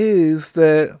issue is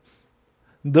that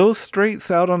those straights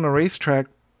out on the racetrack,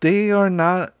 they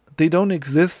don't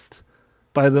exist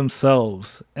by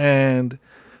themselves. And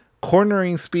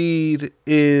cornering speed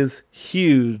is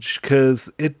huge because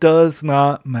it does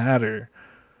not matter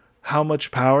how much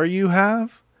power you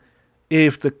have.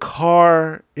 If the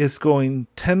car is going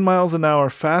 10 miles an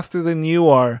hour faster than you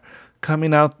are,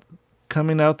 coming out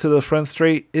to the front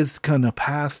straight, it's gonna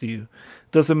pass you.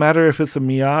 Doesn't matter if it's a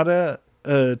Miata,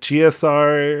 a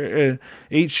GSR,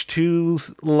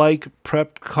 H2 like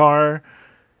prepped car,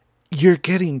 you're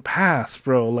getting past,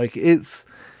 bro. Like, it's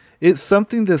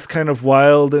something that's kind of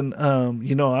wild. And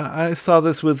I saw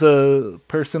this with a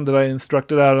person that I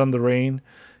instructed out on the rain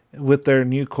with their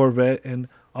new Corvette, and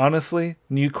honestly,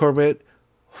 new Corvette,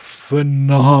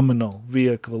 phenomenal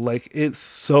vehicle. Like, it's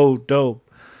so dope.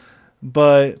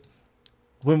 But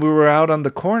when we were out on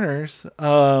the corners,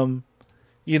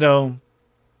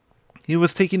 he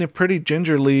was taking it pretty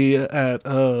gingerly at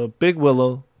Big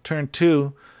Willow, turn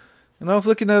 2. And I was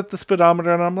looking at the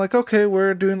speedometer and I'm like, okay,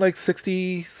 we're doing like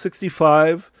 60,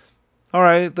 65. All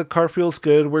right, the car feels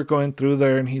good. We're going through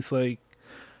there. And he's like,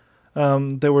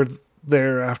 they were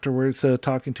there afterwards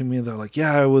talking to me. And they're like,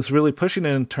 yeah, I was really pushing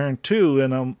it in turn 2.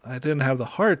 And I didn't have the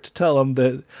heart to tell him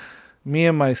that me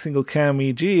and my single cam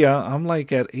EG, I'm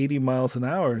like at 80 miles an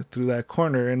hour through that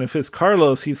corner. And if it's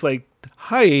Carlos, he's like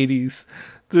high 80s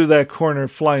through that corner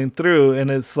flying through.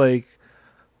 And it's like,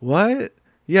 what?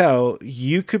 Yeah,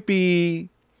 you could be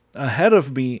ahead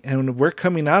of me and we're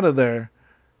coming out of there.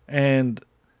 And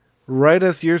right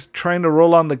as you're trying to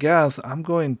roll on the gas, I'm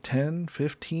going 10,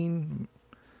 15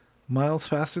 miles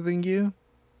faster than you.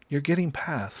 You're getting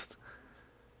past.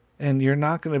 And you're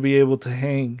not going to be able to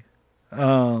hang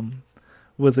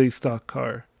with a stock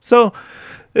car. So,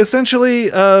 essentially,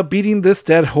 beating this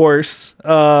dead horse.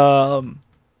 Cars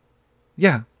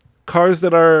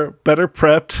that are better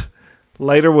prepped,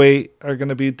 lighter weight, are going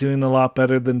to be doing a lot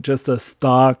better than just a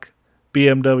stock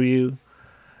BMW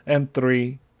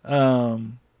M3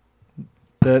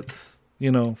 that's,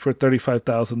 for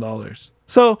 $35,000.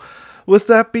 So, with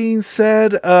that being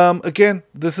said, again,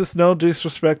 this is no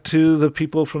disrespect to the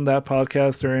people from that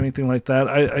podcast or anything like that.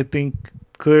 I think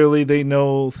clearly they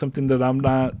know something that I'm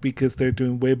not because they're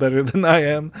doing way better than I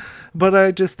am. But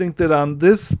I just think that on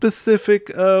this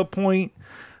specific point,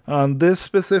 On this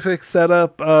specific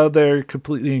setup, they're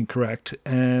completely incorrect.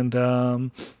 And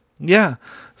yeah,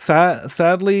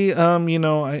 sadly,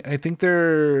 I think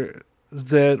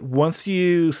that once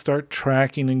you start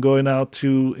tracking and going out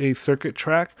to a circuit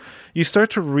track, you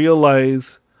start to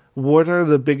realize what are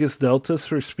the biggest deltas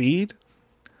for speed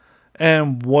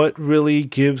and what really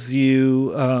gives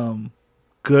you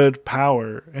good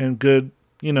power and good,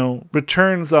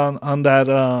 returns on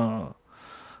that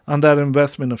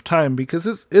investment of time,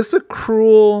 because it's a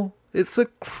cruel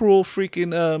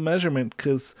freaking measurement,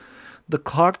 because the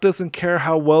clock doesn't care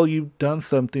how well you've done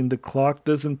something. The clock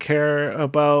doesn't care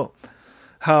about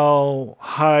how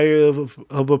high of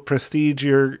a prestige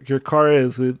your car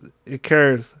is. It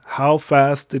cares how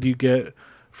fast did you get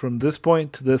from this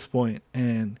point to this point.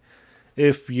 And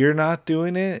if you're not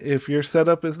doing it, if your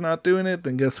setup is not doing it,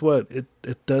 then guess what?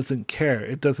 It doesn't care.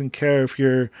 It doesn't care if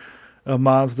you're a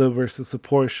Mazda versus a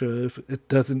Porsche. If it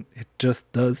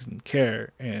just doesn't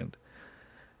care. And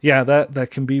yeah,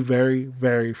 that can be very,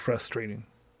 very frustrating.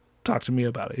 Talk to me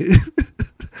about it.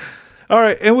 All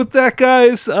right, and with that,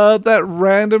 guys, that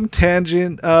random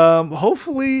tangent.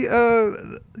 Hopefully,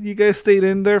 you guys stayed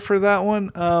in there for that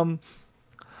one.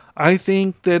 I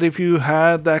think that if you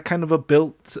had that kind of a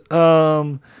built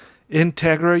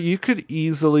Integra, you could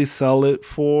easily sell it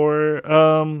for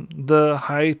the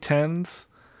high tens.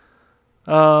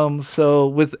 So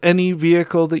with any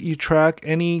vehicle that you track,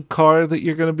 any car that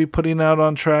you're going to be putting out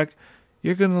on track,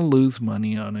 you're going to lose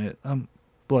money on it.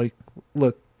 Look,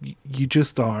 you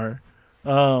just are.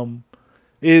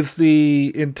 Is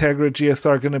the Integra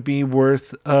GSR going to be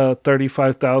worth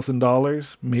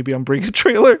 $35,000? Maybe I'm bringing a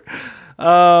trailer.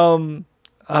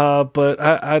 But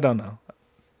I don't know.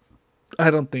 I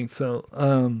don't think so.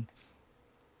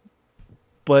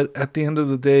 But at the end of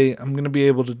the day, I'm going to be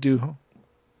able to do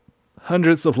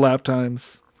hundreds of lap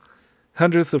times,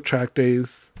 hundreds of track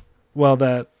days, while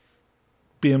that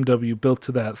BMW built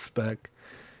to that spec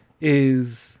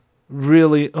is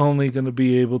really only going to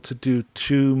be able to do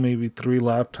 2, maybe 3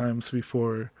 lap times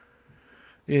before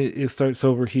it starts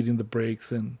overheating the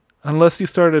brakes. And unless you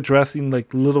start addressing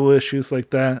like little issues like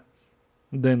that,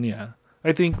 then yeah.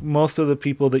 I think most of the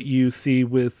people that you see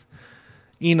with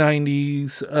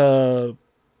E90s,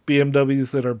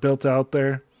 BMWs that are built out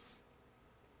there,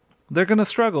 they're going to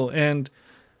struggle. And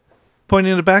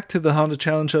pointing it back to the Honda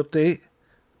Challenge update,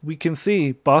 we can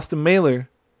see Boston Mailer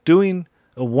doing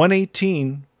a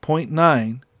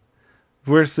 118.9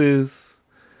 versus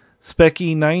Spec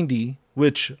E90,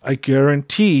 which I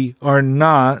guarantee are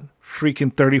not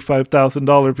freaking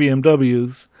 $35,000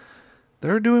 BMWs.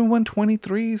 They're doing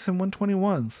 123s and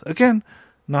 121s. Again,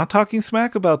 not talking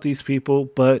smack about these people,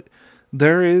 but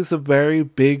there is a very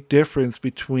big difference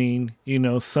between,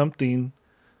 something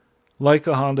like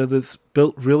a Honda that's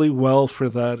built really well for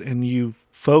that, and you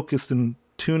focus and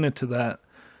tune it to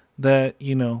that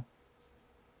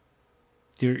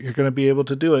you're going to be able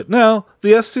to do it. Now,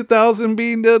 the S2000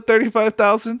 being the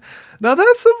 35,000, now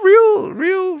that's a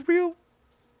real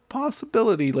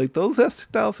possibility. Like, those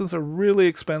S2000s are really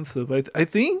expensive. I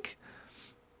think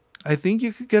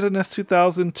you could get an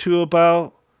S2000 to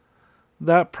about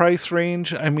that price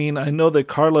range. I mean, I know that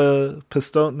Carla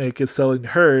Pistotnik is selling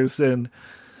hers, and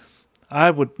I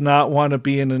would not want to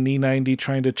be in an E90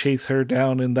 trying to chase her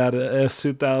down in that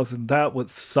S2000. That would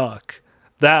suck.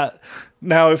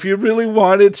 Now, if you really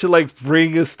wanted to like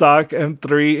bring a stock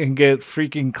M3 and get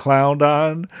freaking clowned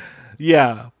on,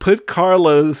 yeah, put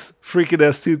Carla's freaking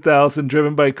S2000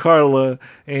 driven by Carla,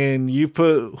 and you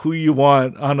put who you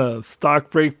want on a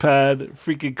stock brake pad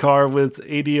freaking car with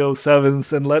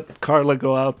 8007s, and let Carla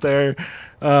go out there,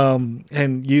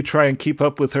 and you try and keep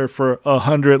up with her for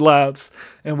 100 laps,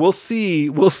 and we'll see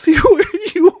where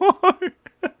you are.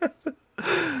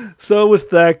 So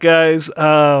with that, guys,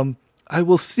 I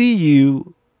will see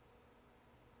you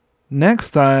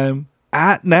next time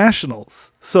at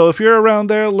Nationals. So if you're around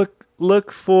there,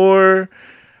 look for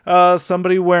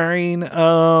somebody wearing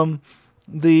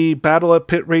the Battle at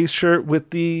Pitt Race shirt with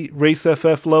the Race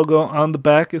FF logo on the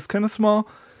back. It's kind of small,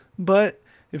 but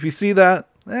if you see that,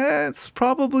 it's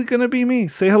probably gonna be me.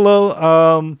 Say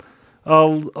hello.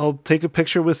 I'll take a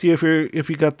picture with you if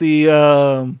you got the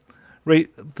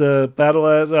Battle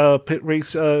at Pitt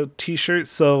Race t-shirt.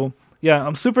 So yeah,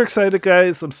 I'm super excited,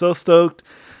 guys. I'm so stoked,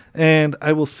 and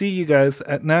I will see you guys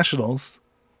at Nationals.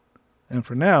 And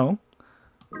for now,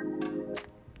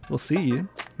 we'll see you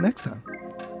next time.